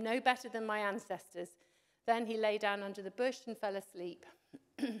 I am no better than my ancestors." Then he lay down under the bush and fell asleep.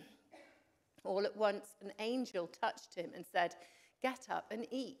 All at once, an angel touched him and said, "Get up and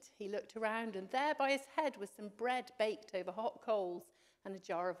eat." He looked around, and there by his head was some bread baked over hot coals and a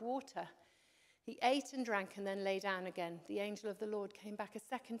jar of water. He ate and drank and then lay down again. The angel of the Lord came back a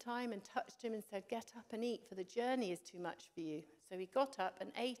second time and touched him and said, "Get up and eat, for the journey is too much for you." So he got up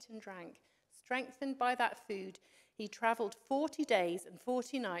and ate and drank. Strengthened by that food, he traveled 40 days and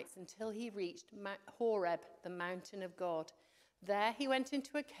 40 nights until he reached Horeb, the mountain of God. There he went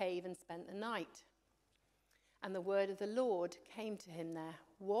into a cave and spent the night. And the word of the Lord came to him there.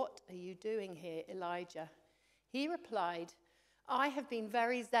 "What are you doing here, Elijah?" He replied, "I have been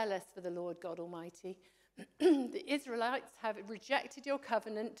very zealous for the Lord God Almighty. The Israelites have rejected your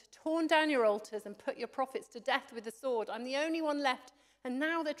covenant, torn down your altars, and put your prophets to death with the sword. I'm the only one left, and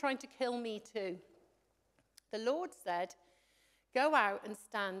now they're trying to kill me too." The Lord said, "Go out and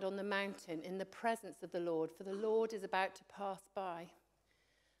stand on the mountain in the presence of the Lord, for the Lord is about to pass by."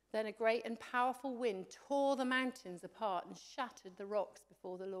 Then a great and powerful wind tore the mountains apart and shattered the rocks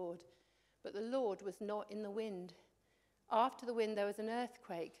before the Lord. But the Lord was not in the wind. After the wind there was an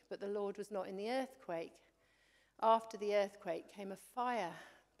earthquake, but the Lord was not in the earthquake. After the earthquake came a fire,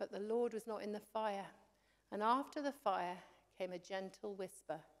 but the Lord was not in the fire. And after the fire came a gentle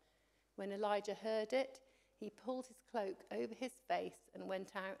whisper. When Elijah heard it, he pulled his cloak over his face and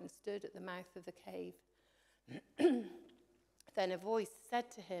went out and stood at the mouth of the cave. Then a voice said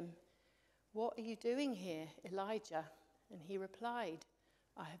to him, "What are you doing here, Elijah?" And he replied,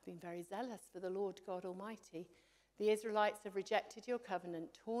 "I have been very zealous for the Lord God Almighty. The Israelites have rejected your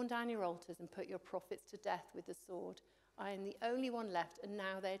covenant, torn down your altars, and put your prophets to death with the sword. I am the only one left, and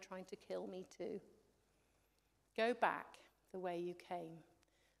now they are trying to kill me too." Go back the way you came.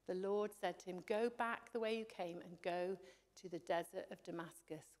 The Lord said to him, go back the way you came and go to the desert of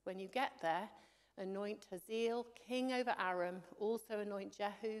Damascus. When you get there, anoint Hazael, king over Aram, also anoint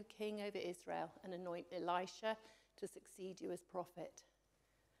Jehu, king over Israel, and anoint Elisha to succeed you as prophet.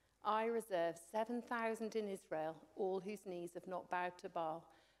 I reserve 7,000 in Israel, all whose knees have not bowed to Baal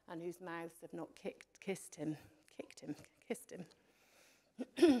and whose mouths have not kissed him.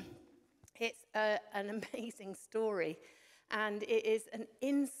 It's an amazing story, and it is an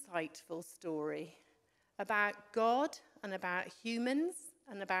insightful story about God and about humans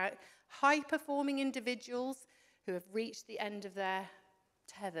and about high-performing individuals who have reached the end of their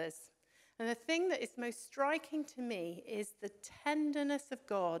tethers. And the thing that is most striking to me is the tenderness of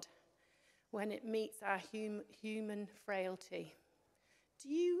God when it meets our human frailty. Do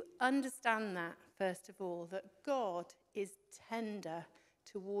you understand that, first of all, that God is tender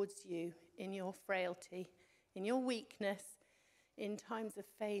towards you in your frailty, in your weakness, in times of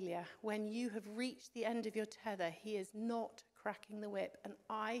failure? When you have reached the end of your tether, he is not cracking the whip, and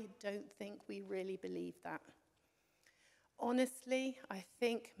I don't think we really believe that. Honestly, I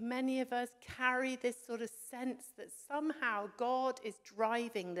think many of us carry this sort of sense that somehow God is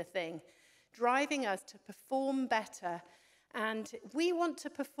driving the thing, driving us to perform better. And we want to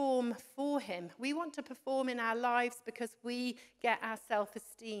perform for him. We want to perform in our lives because we get our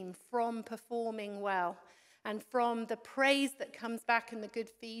self-esteem from performing well and from the praise that comes back and the good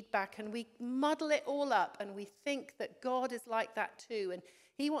feedback. And we muddle it all up and we think that God is like that too. And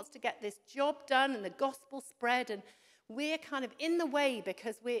he wants to get this job done and the gospel spread, and we're kind of in the way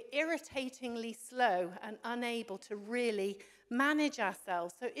because we're irritatingly slow and unable to really manage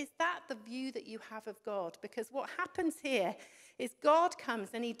ourselves. So is that the view that you have of God? Because what happens here is God comes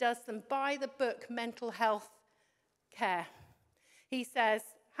and he does some by-the-book mental health care. He says,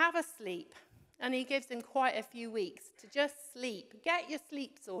 have a sleep. And he gives him quite a few weeks to just sleep. Get your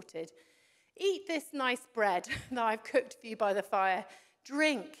sleep sorted. Eat this nice bread that I've cooked for you by the fire.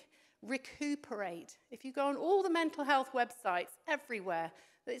 Drink. Recuperate. If you go on all the mental health websites everywhere,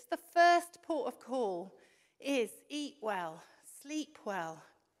 it's the first port of call is eat well, sleep well,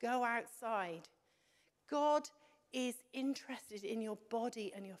 go outside. God is interested in your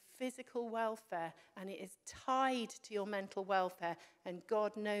body and your physical welfare, and it is tied to your mental welfare, and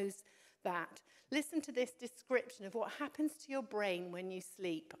God knows that. Listen to this description of what happens to your brain when you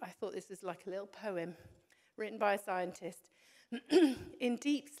sleep. I thought this was like a little poem written by a scientist. In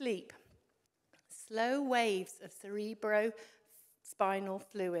deep sleep, slow waves of cerebrospinal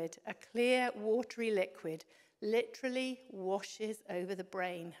fluid, a clear, watery liquid, literally washes over the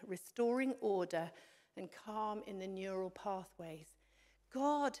brain, restoring order and calm in the neural pathways.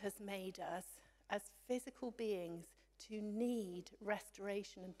 God has made us as physical beings to need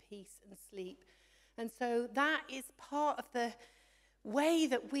restoration and peace and sleep. And so that is part of the way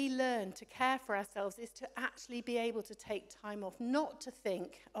that we learn to care for ourselves, is to actually be able to take time off, not to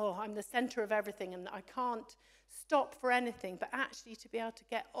think, oh, I'm the center of everything and I can't stop for anything, but actually to be able to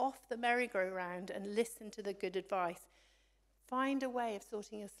get off the merry-go-round and listen to the good advice. Find a way of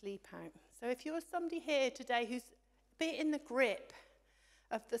sorting your sleep out. So if you're somebody here today who's a bit in the grip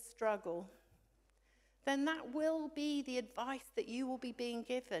of the struggle, then that will be the advice that you will be being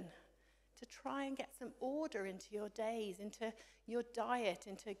given, to try and get some order into your days, into your diet,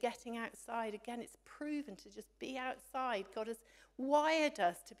 into getting outside. Again, it's proven to just be outside. God has wired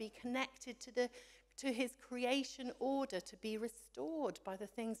us to be connected to his creation order, to be restored by the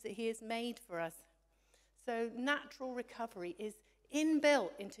things that he has made for us. So natural recovery is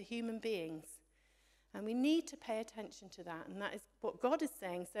inbuilt into human beings. And we need to pay attention to that, and that is what God is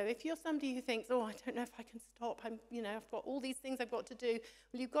saying. So if you're somebody who thinks, oh, I don't know if I can stop, I've got all these things I've got to do,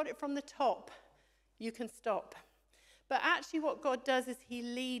 well, you've got it from the top, you can stop. But actually what God does is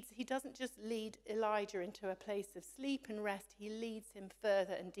he doesn't just lead Elijah into a place of sleep and rest, he leads him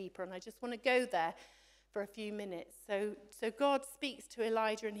further and deeper. And I just want to go there for a few minutes. So God speaks to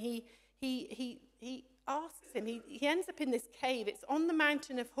Elijah, and he asks him, he ends up in this cave. It's on the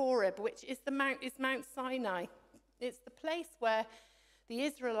mountain of Horeb, which is Mount Sinai. It's the place where the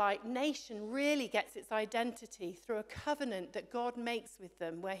Israelite nation really gets its identity through a covenant that God makes with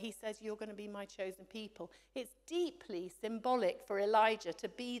them, where he says, you're going to be my chosen people. It's deeply symbolic for Elijah to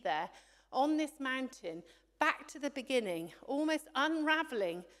be there on this mountain, back to the beginning, almost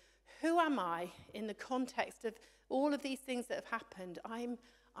unraveling, who am I in the context of all of these things that have happened? I'm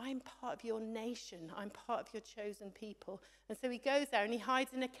part of your nation. I'm part of your chosen people. And so he goes there and he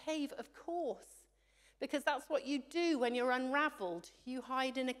hides in a cave, of course, because that's what you do when you're unraveled. You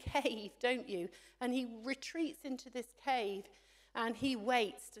hide in a cave, don't you? And he retreats into this cave and he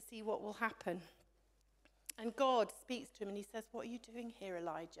waits to see what will happen. And God speaks to him and he says, "What are you doing here,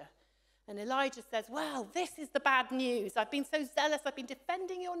 Elijah?" And Elijah says, "Well, this is the bad news. I've been so zealous. I've been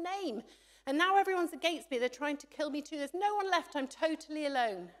defending your name. And now everyone's against me. They're trying to kill me too. There's no one left. I'm totally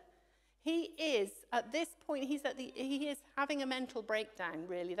alone." He is, at this point, he is having a mental breakdown,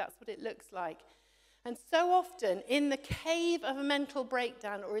 really. That's what it looks like. And so often, in the cave of a mental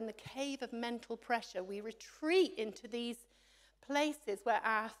breakdown or in the cave of mental pressure, we retreat into these places where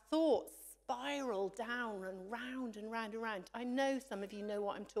our thoughts spiral down and round and round and round. I know some of you know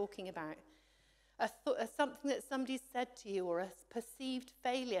what I'm talking about. Something that somebody's said to you, or a perceived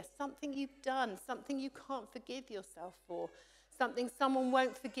failure, something you've done, something you can't forgive yourself for, something someone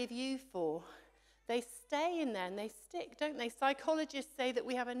won't forgive you for. They stay in there and they stick, don't they? Psychologists say that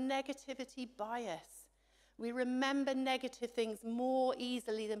we have a negativity bias. We remember negative things more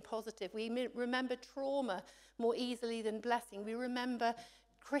easily than positive. We remember trauma more easily than blessing. We remember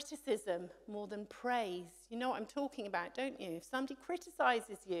criticism more than praise. You know what I'm talking about, don't you? If somebody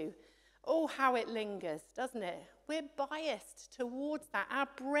criticizes you, oh, how it lingers, doesn't it? We're biased towards that. Our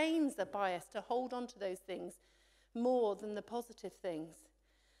brains are biased to hold on to those things more than the positive things.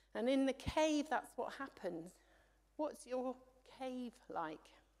 And in the cave, that's what happens. What's your cave like?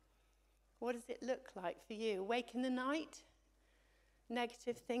 What does it look like for you? Awake in the night?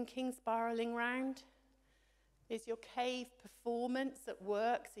 Negative thinking spiraling round? Is your cave performance at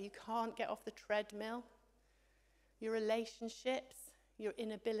work so you can't get off the treadmill? Your relationships? Your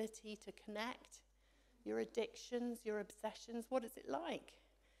inability to connect? Your addictions? Your obsessions? What is it like?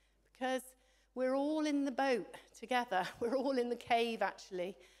 Because we're all in the boat together. We're all in the cave,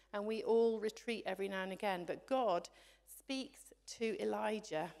 actually, and we all retreat every now and again. But God speaks to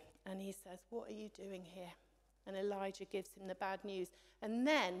Elijah, and he says, "What are you doing here?" And Elijah gives him the bad news. And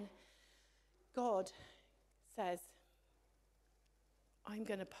then God says, "I'm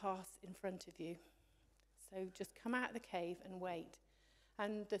going to pass in front of you. So just come out of the cave and wait."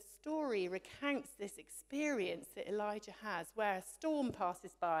 And the story recounts this experience that Elijah has, where a storm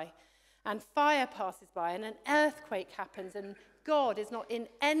passes by, and fire passes by, and an earthquake happens, and God is not in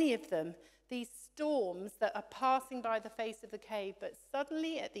any of them, these storms that are passing by the face of the cave. But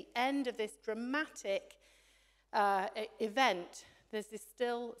suddenly, at the end of this dramatic event, there's this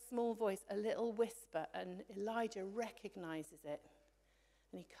still small voice, a little whisper, and Elijah recognizes it.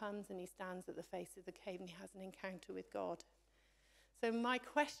 And he comes and he stands at the face of the cave, and he has an encounter with God. So my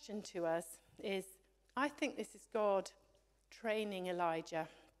question to us is, I think this is God training Elijah.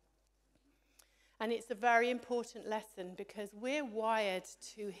 And it's a very important lesson because we're wired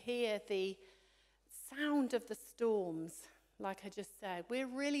to hear the sound of the storms, like I just said. We're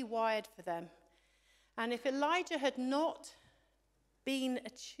really wired for them. And if Elijah had not been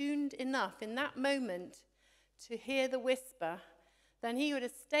attuned enough in that moment to hear the whisper, then he would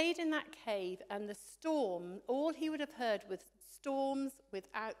have stayed in that cave, and the storm, all he would have heard was storms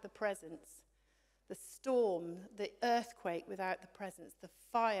without the presence. The storm, the earthquake without the presence, the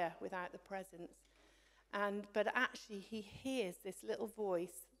fire without the presence. But actually he hears this little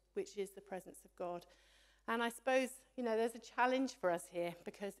voice, which is the presence of God. And I suppose, there's a challenge for us here,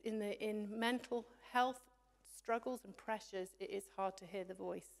 because in mental health struggles and pressures, it is hard to hear the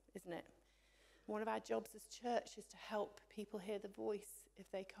voice, isn't it? One of our jobs as church is to help people hear the voice if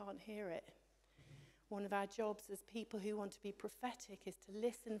they can't hear it. One of our jobs as people who want to be prophetic is to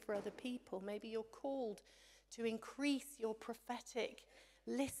listen for other people. Maybe you're called to increase your prophetic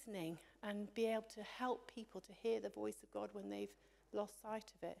listening and be able to help people to hear the voice of God when they've lost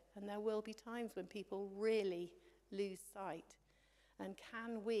sight of it. And there will be times when people really lose sight. And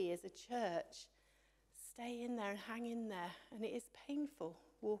can we as a church stay in there and hang in there? And it is painful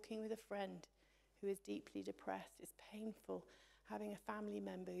walking with a friend who is deeply depressed. It's painful having a family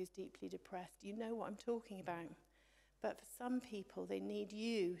member who's deeply depressed. You know what I'm talking about. But for some people, they need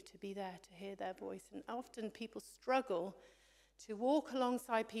you to be there to hear their voice. And often people struggle to walk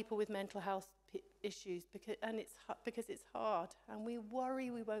alongside people with mental health issues because it's hard. And we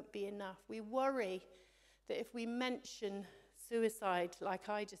worry we won't be enough. We worry that if we mention suicide like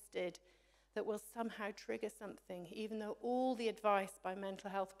I just did, that will somehow trigger something, even though all the advice by mental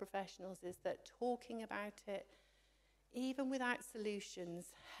health professionals is that talking about it, even without solutions,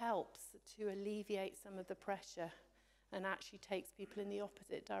 helps to alleviate some of the pressure and actually takes people in the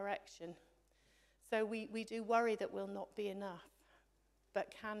opposite direction. So we do worry that we'll not be enough.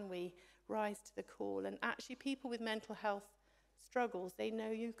 But can we rise to the call? And actually people with mental health struggles, they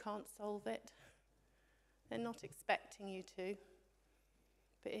know you can't solve it. They're not expecting you to.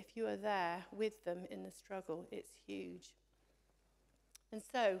 But if you are there with them in the struggle, it's huge. And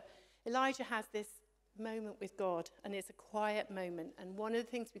so Elijah has this moment with God, and it's a quiet moment. And one of the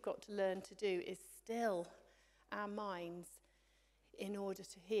things we've got to learn to do is still our minds in order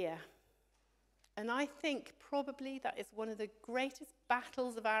to hear. And I think probably that is one of the greatest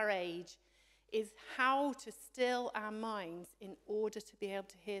battles of our age, is how to still our minds in order to be able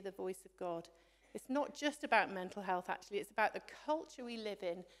to hear the voice of God. It's not just about mental health, actually. It's about the culture we live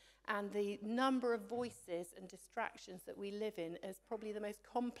in and the number of voices and distractions that we live in as probably the most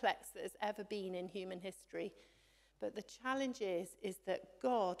complex that has ever been in human history. But the challenge is that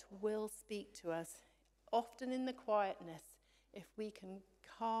God will speak to us, often in the quietness, if we can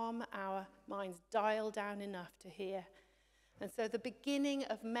calm our minds, dial down enough to hear. And so the beginning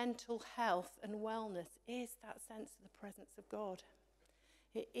of mental health and wellness is that sense of the presence of God.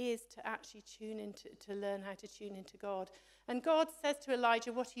 It is to actually tune into, to learn how to tune into God. And God says to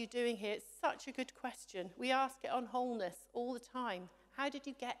Elijah, what are you doing here? It's such a good question. We ask it on wholeness all the time. How did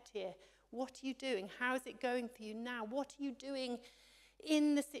you get here? What are you doing? How is it going for you now? What are you doing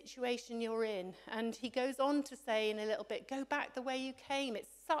in the situation you're in? And he goes on to say in a little bit, go back the way you came.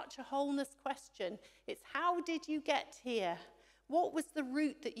 It's such a wholeness question. It's how did you get here? What was the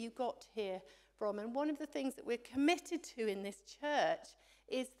route that you got here from? And one of the things that we're committed to in this church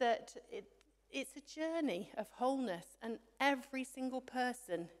is that it's a journey of wholeness, and every single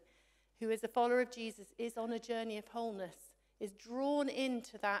person who is a follower of Jesus is on a journey of wholeness, is drawn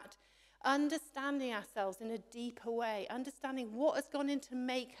into that, understanding ourselves in a deeper way, understanding what has gone in to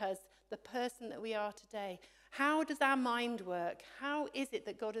make us the person that we are today. How does our mind work? How is it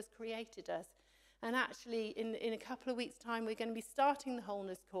that God has created us? And actually, in a couple of weeks' time, we're going to be starting the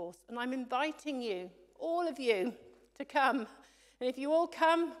wholeness course. And I'm inviting you, all of you, to come. And if you all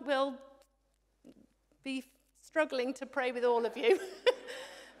come, we'll be struggling to pray with all of you.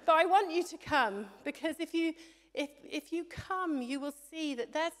 But I want you to come, because if you come, you will see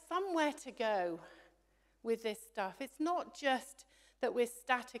that there's somewhere to go with this stuff. It's not just that we're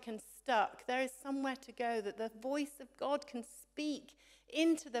static and stuck. There is somewhere to go, that the voice of God can speak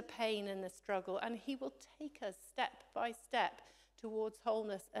into the pain and the struggle, and he will take us step by step towards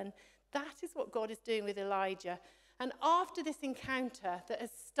wholeness. And that is what God is doing with Elijah. And after this encounter that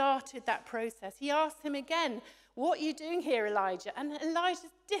has started that process, he asked him again, what are you doing here, Elijah? And Elijah's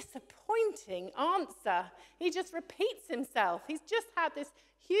disappointing answer, he just repeats himself. He's just had this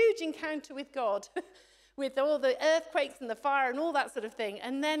huge encounter with God, with all the earthquakes and the fire and all that sort of thing.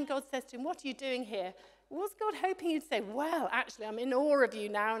 And then God says to him, what are you doing here? Was God hoping you'd say, well, actually, I'm in awe of you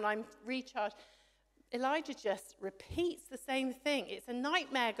now and I'm recharged? Elijah just repeats the same thing. It's a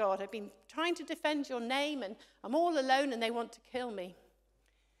nightmare, God. I've been trying to defend your name and I'm all alone and they want to kill me.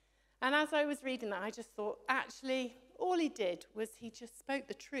 And as I was reading that, I just thought, actually, all he did was he just spoke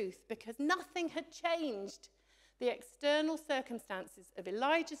the truth, because nothing had changed. The external circumstances of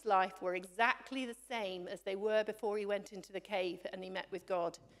Elijah's life were exactly the same as they were before he went into the cave and he met with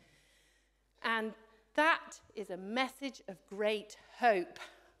God. And that is a message of great hope,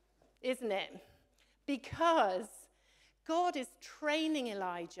 isn't it? Because God is training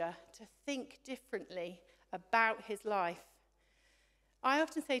Elijah to think differently about his life. I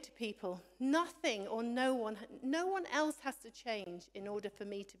often say to people, nothing or no one else has to change in order for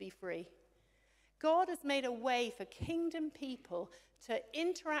me to be free. God has made a way for kingdom people to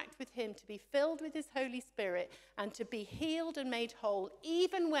interact with him, to be filled with his Holy Spirit, and to be healed and made whole,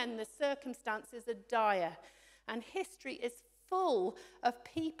 even when the circumstances are dire. And history is full of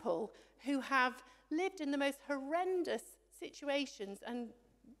people who have lived in the most horrendous situations and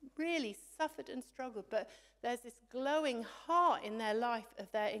really suffered and struggled, but there's this glowing heart in their life of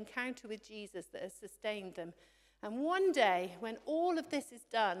their encounter with Jesus that has sustained them. And one day, when all of this is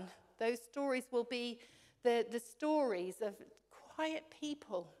done, those stories will be the stories of quiet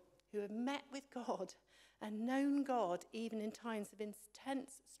people who have met with God and known God even in times of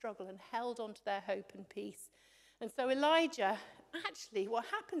intense struggle and held on to their hope and peace. And so Elijah, actually, what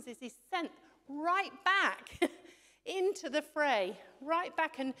happens is he's sent right back into the fray, right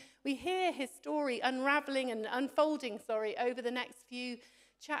back, and we hear his story unraveling and unfolding, over the next few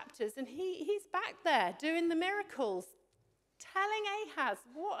chapters, and he's back there doing the miracles, telling Ahaz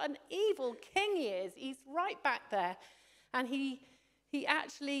what an evil king he is. He's right back there, and he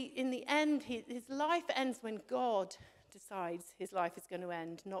actually, in the end, his life ends when God decides his life is going to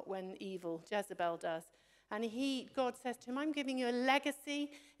end, not when evil Jezebel does. And God says to him, I'm giving you a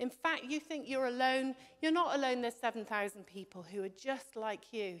legacy. In fact, you think you're alone. You're not alone. There's 7,000 people who are just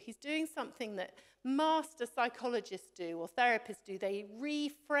like you. He's doing something that master psychologists do or therapists do. They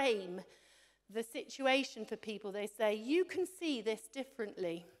reframe the situation for people. They say, you can see this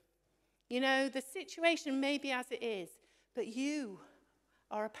differently. You know, the situation may be as it is, but you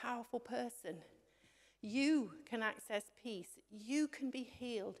are a powerful person. You can access peace. You can be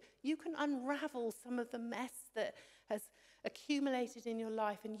healed. You can unravel some of the mess that has accumulated in your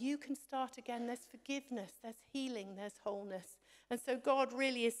life, and you can start again. There's forgiveness, there's healing, there's wholeness. And so God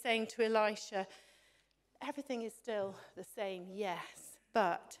really is saying to Elisha, everything is still the same, yes,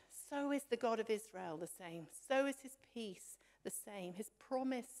 but so is the God of Israel the same. So is his peace the same. His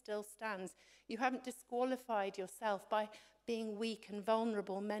promise still stands. You haven't disqualified yourself by being weak and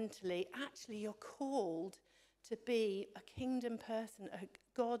vulnerable mentally. Actually, you're called to be a kingdom person, a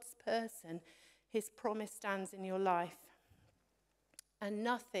God's person. His promise stands in your life. And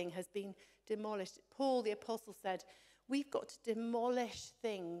nothing has been demolished. Paul the apostle said, we've got to demolish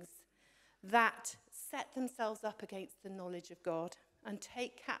things that set themselves up against the knowledge of God and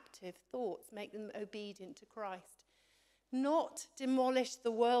take captive thoughts, make them obedient to Christ. Not demolish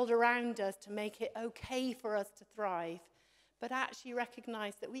the world around us to make it okay for us to thrive, but actually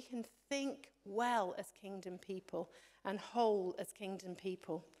recognize that we can think well as kingdom people and whole as kingdom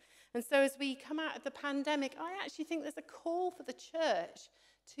people. And so as we come out of the pandemic, I actually think there's a call for the church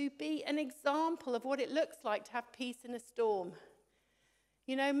to be an example of what it looks like to have peace in a storm.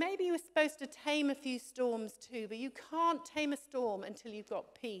 You know, maybe you were supposed to tame a few storms too, but you can't tame a storm until you've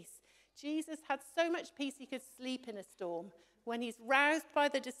got peace. Jesus had so much peace he could sleep in a storm. When he's roused by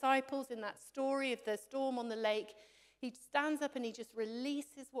the disciples in that story of the storm on the lake, he stands up and he just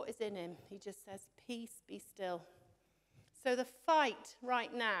releases what is in him. He just says, peace, be still. So the fight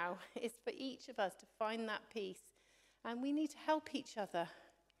right now is for each of us to find that peace. And we need to help each other.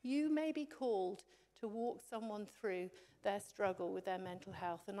 You may be called to walk someone through their struggle with their mental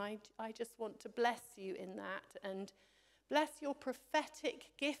health. And I just want to bless you in that and bless your prophetic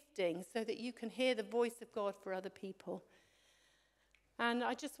gifting so that you can hear the voice of God for other people. And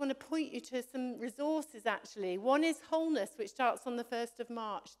I just want to point you to some resources, actually. One is Wholeness, which starts on the 1st of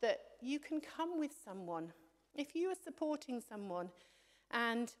March, that you can come with someone. If you are supporting someone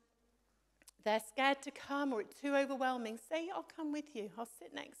and they're scared to come or it's too overwhelming, say, I'll come with you. I'll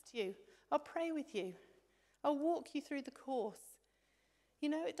sit next to you. I'll pray with you. I'll walk you through the course. You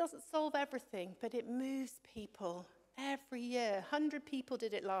know, it doesn't solve everything, but it moves people every year. 100 people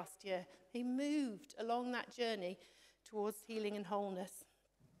did it last year. They moved along that journey towards healing and wholeness.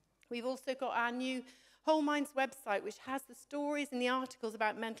 We've also got our new Whole Minds website, which has the stories and the articles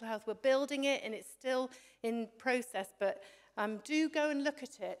about mental health. We're building it, and it's still in process, but do go and look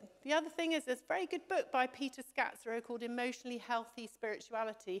at it. The other thing is there's a very good book by Peter Scazzaro called Emotionally Healthy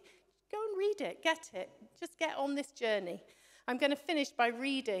Spirituality. Go and read it, get it. Just get on this journey. I'm going to finish by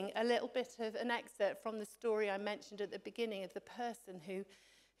reading a little bit of an excerpt from the story I mentioned at the beginning of the person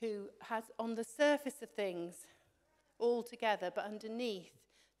who has on the surface of things all together, but underneath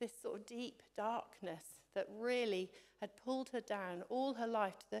this sort of deep darkness that really had pulled her down all her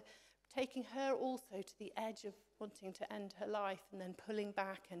life, taking her also to the edge of wanting to end her life and then pulling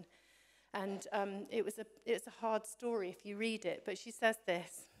back. And it was a hard story if you read it, but she says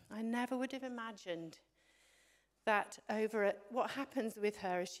this, I never would have imagined that what happens with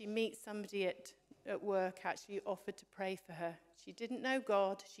her as she meets somebody at work actually offered to pray for her. She didn't know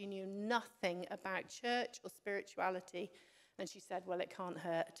God. She knew nothing about church or spirituality. And she said, well, it can't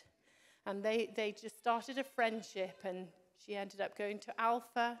hurt. And they just started a friendship, and she ended up going to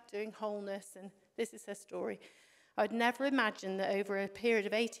Alpha, doing wholeness, and this is her story. I'd never imagined that over a period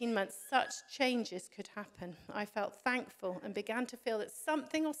of 18 months, such changes could happen. I felt thankful and began to feel that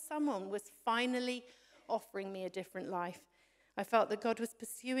something or someone was finally offering me a different life. I felt that God was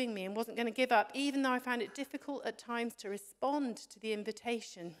pursuing me and wasn't going to give up, even though I found it difficult at times to respond to the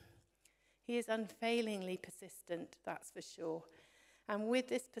invitation. He is unfailingly persistent, that's for sure. And with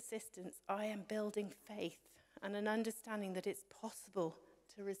this persistence, I am building faith and an understanding that it's possible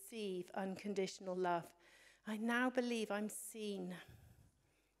to receive unconditional love. I now believe I'm seen.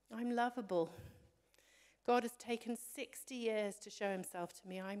 I'm lovable. God has taken 60 years to show himself to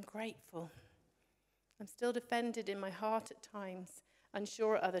me. I'm grateful. I'm still defended in my heart at times,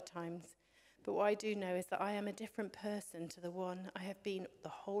 unsure at other times. But what I do know is that I am a different person to the one I have been the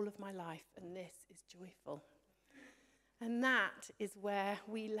whole of my life, and this is joyful. And that is where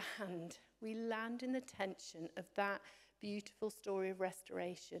we land. We land in the tension of that beautiful story of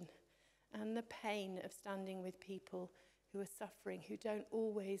restoration and the pain of standing with people who are suffering, who don't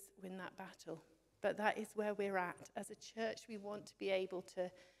always win that battle. But that is where we're at. As a church, we want to be able to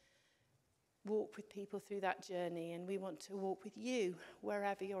walk with people through that journey, and we want to walk with you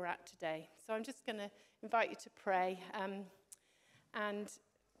wherever you're at today. So I'm just going to invite you to pray and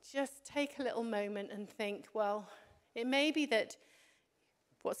just take a little moment and think, well, it may be that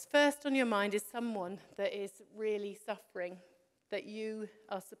what's first on your mind is someone that is really suffering, that you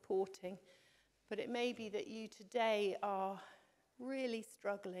are supporting. But it may be that you today are really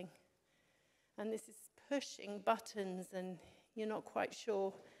struggling, and this is pushing buttons and you're not quite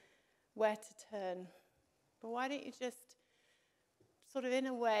sure where to turn. But why don't you just sort of in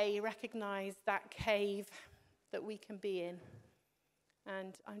a way recognize that cave that we can be in?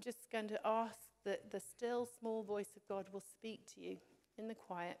 And I'm just going to ask that the still small voice of God will speak to you in the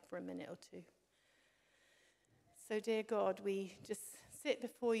quiet for a minute or two. So dear God, we just sit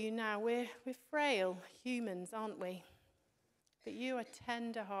before you now. We're frail humans, aren't we? But you are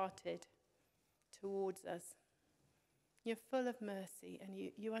tender-hearted towards us. You're full of mercy, and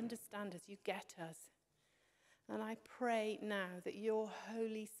you understand us, you get us. And I pray now that your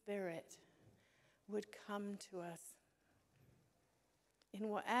Holy Spirit would come to us in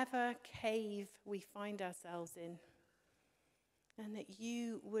whatever cave we find ourselves in, and that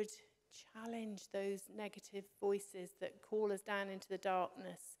you would challenge those negative voices that call us down into the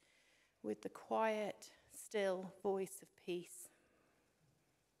darkness with the quiet, still voice of peace.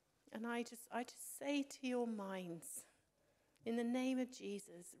 And I just say to your minds, in the name of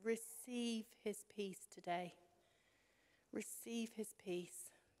Jesus, receive his peace today. Receive his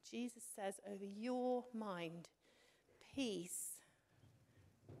peace. Jesus says over your mind, peace,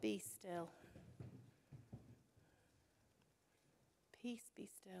 be still. Peace, be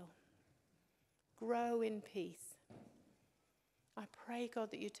still. Grow in peace. I pray, God,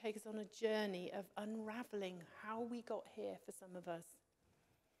 that you take us on a journey of unraveling how we got here for some of us.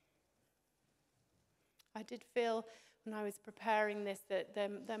 I did feel when I was preparing this that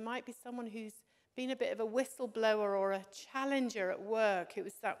there might be someone who's been a bit of a whistleblower or a challenger at work. It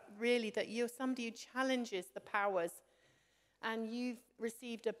was that you're somebody who challenges the powers, and you've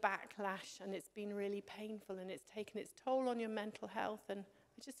received a backlash, and it's been really painful, and it's taken its toll on your mental health. And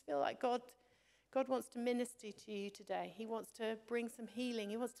I just feel like God wants to minister to you today. He wants to bring some healing.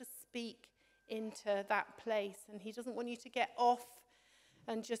 He wants to speak into that place, and he doesn't want you to get off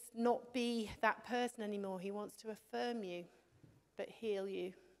and just not be that person anymore. He wants to affirm you, but heal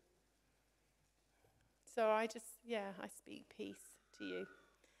you. So I speak peace to you.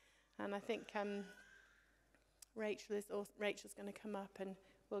 And I think Rachel's going to come up, and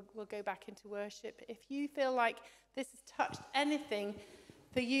we'll go back into worship. If you feel like this has touched anything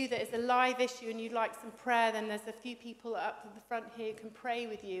for you that is a live issue and you'd like some prayer, then there's a few people up at the front here who can pray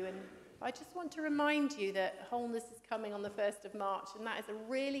with you. And I just want to remind you that Wholeness is coming on the 1st of March, and that is a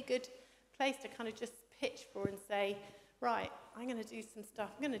really good place to kind of just pitch for and say, right, I'm going to do some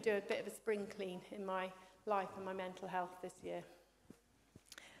stuff. I'm going to do a bit of a spring clean in my life and my mental health this year.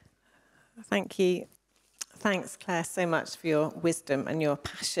 Thank you. Thanks, Claire, so much for your wisdom and your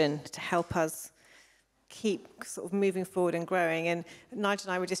passion to help us keep sort of moving forward and growing. And Nigel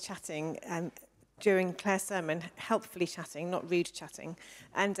and I were just chatting during Claire's sermon, helpfully chatting, not rude chatting.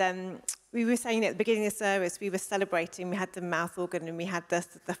 And we were saying at the beginning of the service, we were celebrating, we had the mouth organ and we had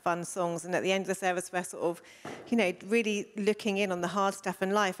the fun songs. And at the end of the service, we're sort of, really looking in on the hard stuff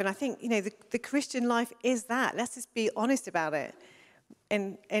in life. And I think, the Christian life is that. Let's just be honest about it.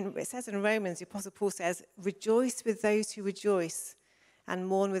 And it says in Romans, the Apostle Paul says, rejoice with those who rejoice and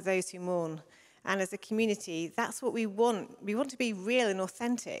mourn with those who mourn. And as a community, that's what we want. We want to be real and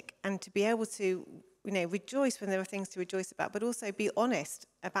authentic and to be able to, rejoice when there are things to rejoice about, but also be honest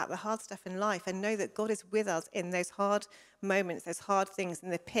about the hard stuff in life and know that God is with us in those hard moments, those hard things, in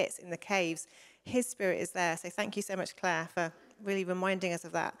the pits, in the caves. His Spirit is there. So thank you so much, Claire, for really reminding us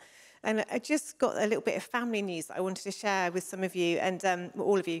of that. And I just got a little bit of family news that I wanted to share with some of you, and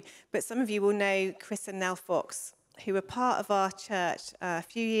all of you, but some of you will know Chris and Nell Fox, who were part of our church a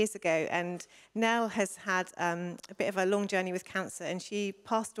few years ago. And Nell has had a bit of a long journey with cancer, and she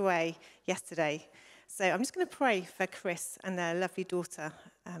passed away yesterday. So I'm just going to pray for Chris and their lovely daughter,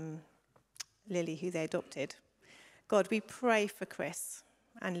 Lily, who they adopted. God, we pray for Chris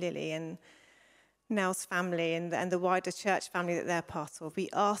and Lily and Nell's family and the wider church family that they're part of. We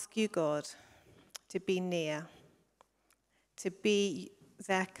ask you, God, to be near, to be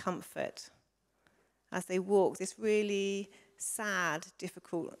their comfort as they walk this really sad,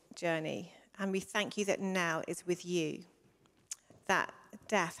 difficult journey. And we thank you that Nell is with you, that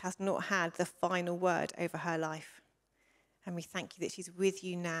death has not had the final word over her life. And we thank you that she's with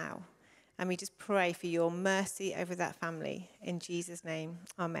you now. And we just pray for your mercy over that family. In Jesus' name,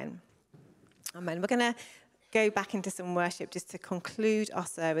 amen. Amen. We're going to go back into some worship just to conclude our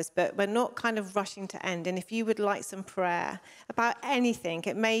service, but we're not kind of rushing to end. And if you would like some prayer about anything,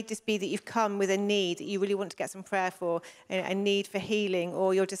 it may just be that you've come with a need that you really want to get some prayer for, a need for healing,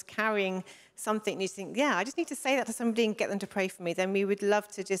 or you're just carrying something and you think, yeah, I just need to say that to somebody and get them to pray for me, then we would love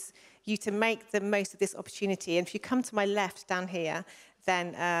to just you to make the most of this opportunity. And if you come to my left down here,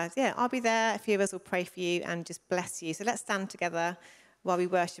 then I'll be there. A few of us will pray for you and just bless you. So let's stand together while we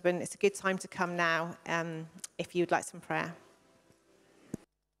worship, and it's a good time to come now if you'd like some prayer.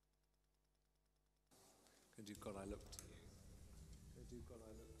 God, I look to you. God,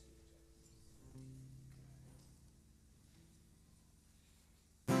 I look to you.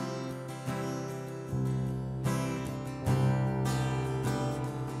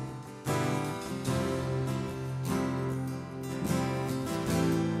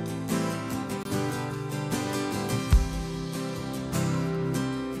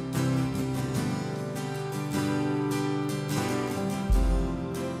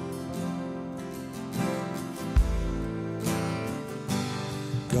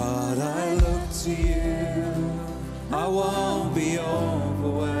 God, I look to you. I won't be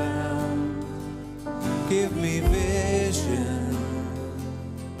overwhelmed. Give me vision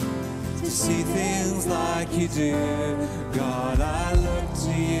to see things like you do. God, I look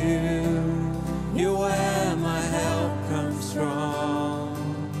to you. You're where my help comes from.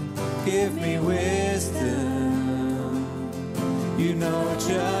 Give me wisdom. You know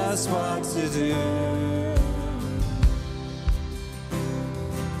just what to do.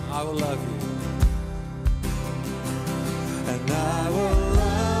 I will love you, and I will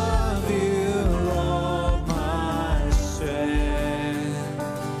love you, Lord, my strength.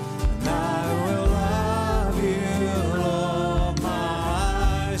 And I will love you, Lord,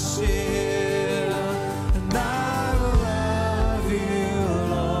 my shield. And I will love you,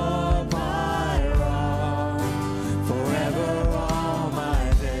 Lord, my rock. Forever all my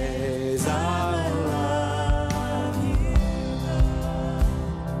days I will love you.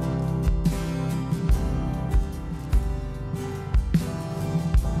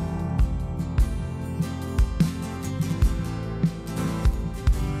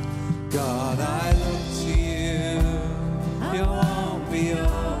 God, I look to you. You won't be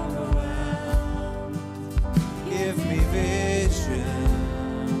overwhelmed. Give me vision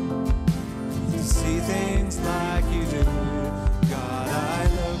to see things like you do. God, I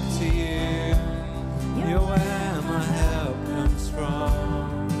look to you. You're where my help comes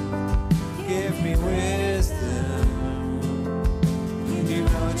from. Give me wisdom. You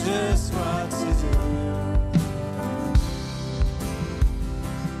know just what to do.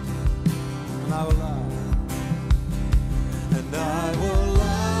 And I will love, and I will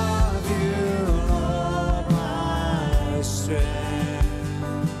love you, Lord, my strength.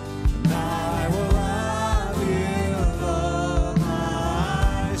 And I will love you, Lord,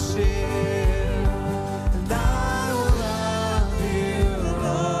 my shield. And I will love you,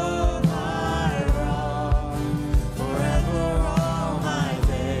 Lord, my rock. Forever all my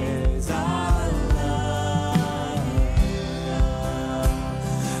days I will love you.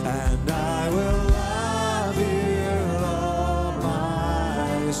 And I will love you, Lord,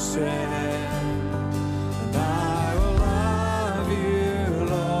 my strength. And I will love you,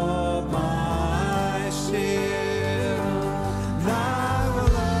 Lord, my shield. And I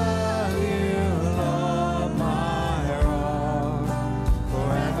will love you, Lord, my rock.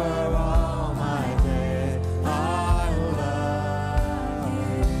 Forever all my days I will love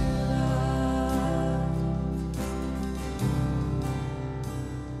you.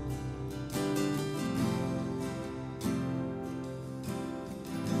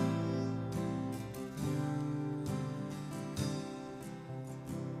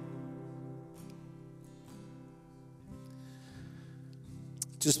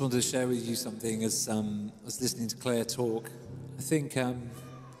 Just wanted to share with you something as I was listening to Clare talk. I think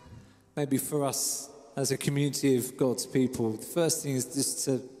maybe for us as a community of God's people, the first thing is just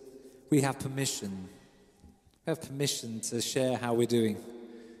we have permission. We have permission to share how we're doing.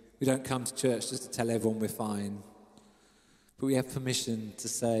 We don't come to church just to tell everyone we're fine. But we have permission to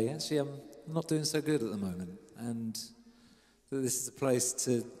say, actually, I'm not doing so good at the moment. And that this is a place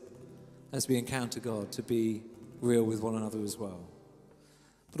to, as we encounter God, to be real with one another as well.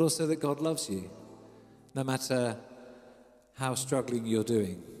 But also that God loves you, no matter how struggling you're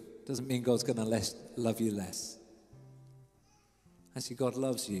doing. Doesn't mean God's going to love you less. Actually, God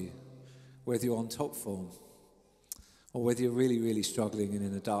loves you, whether you're on top form or whether you're really, really struggling and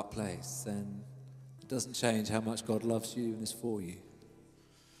in a dark place. Then it doesn't change how much God loves you and is for you.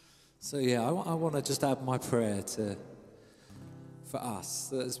 So yeah, I want to just add my prayer for us,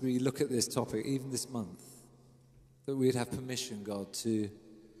 that as we look at this topic, even this month, that we'd have permission, God, to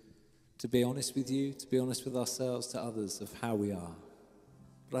be honest with you, to be honest with ourselves, to others, of how we are.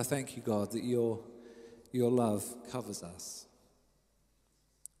 But I thank you, God, that your love covers us.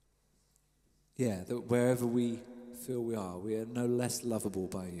 Yeah, that wherever we feel we are no less lovable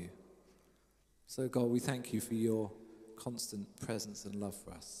by you. So, God, we thank you for your constant presence and love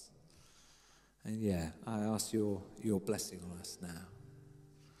for us. And yeah, I ask your blessing on us now.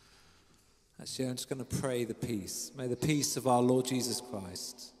 Actually, I'm just going to pray the peace. May the peace of our Lord Jesus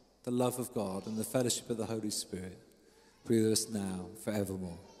Christ, the love of God, and the fellowship of the Holy Spirit be with us now,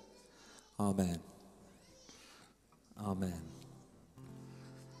 forevermore. Amen. Amen.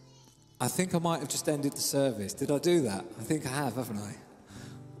 I think I might have just ended the service. Did I do that? I think I have, haven't I?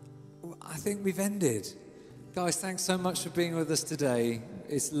 I think we've ended. Guys, thanks so much for being with us today.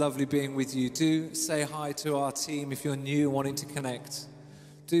 It's lovely being with you. Do say hi to our team if you're new and wanting to connect.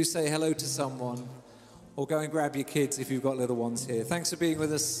 Do say hello to someone, or go and grab your kids if you've got little ones here. Thanks for being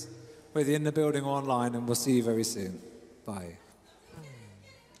with us, whether in the building or online, and we'll see you very soon. Bye.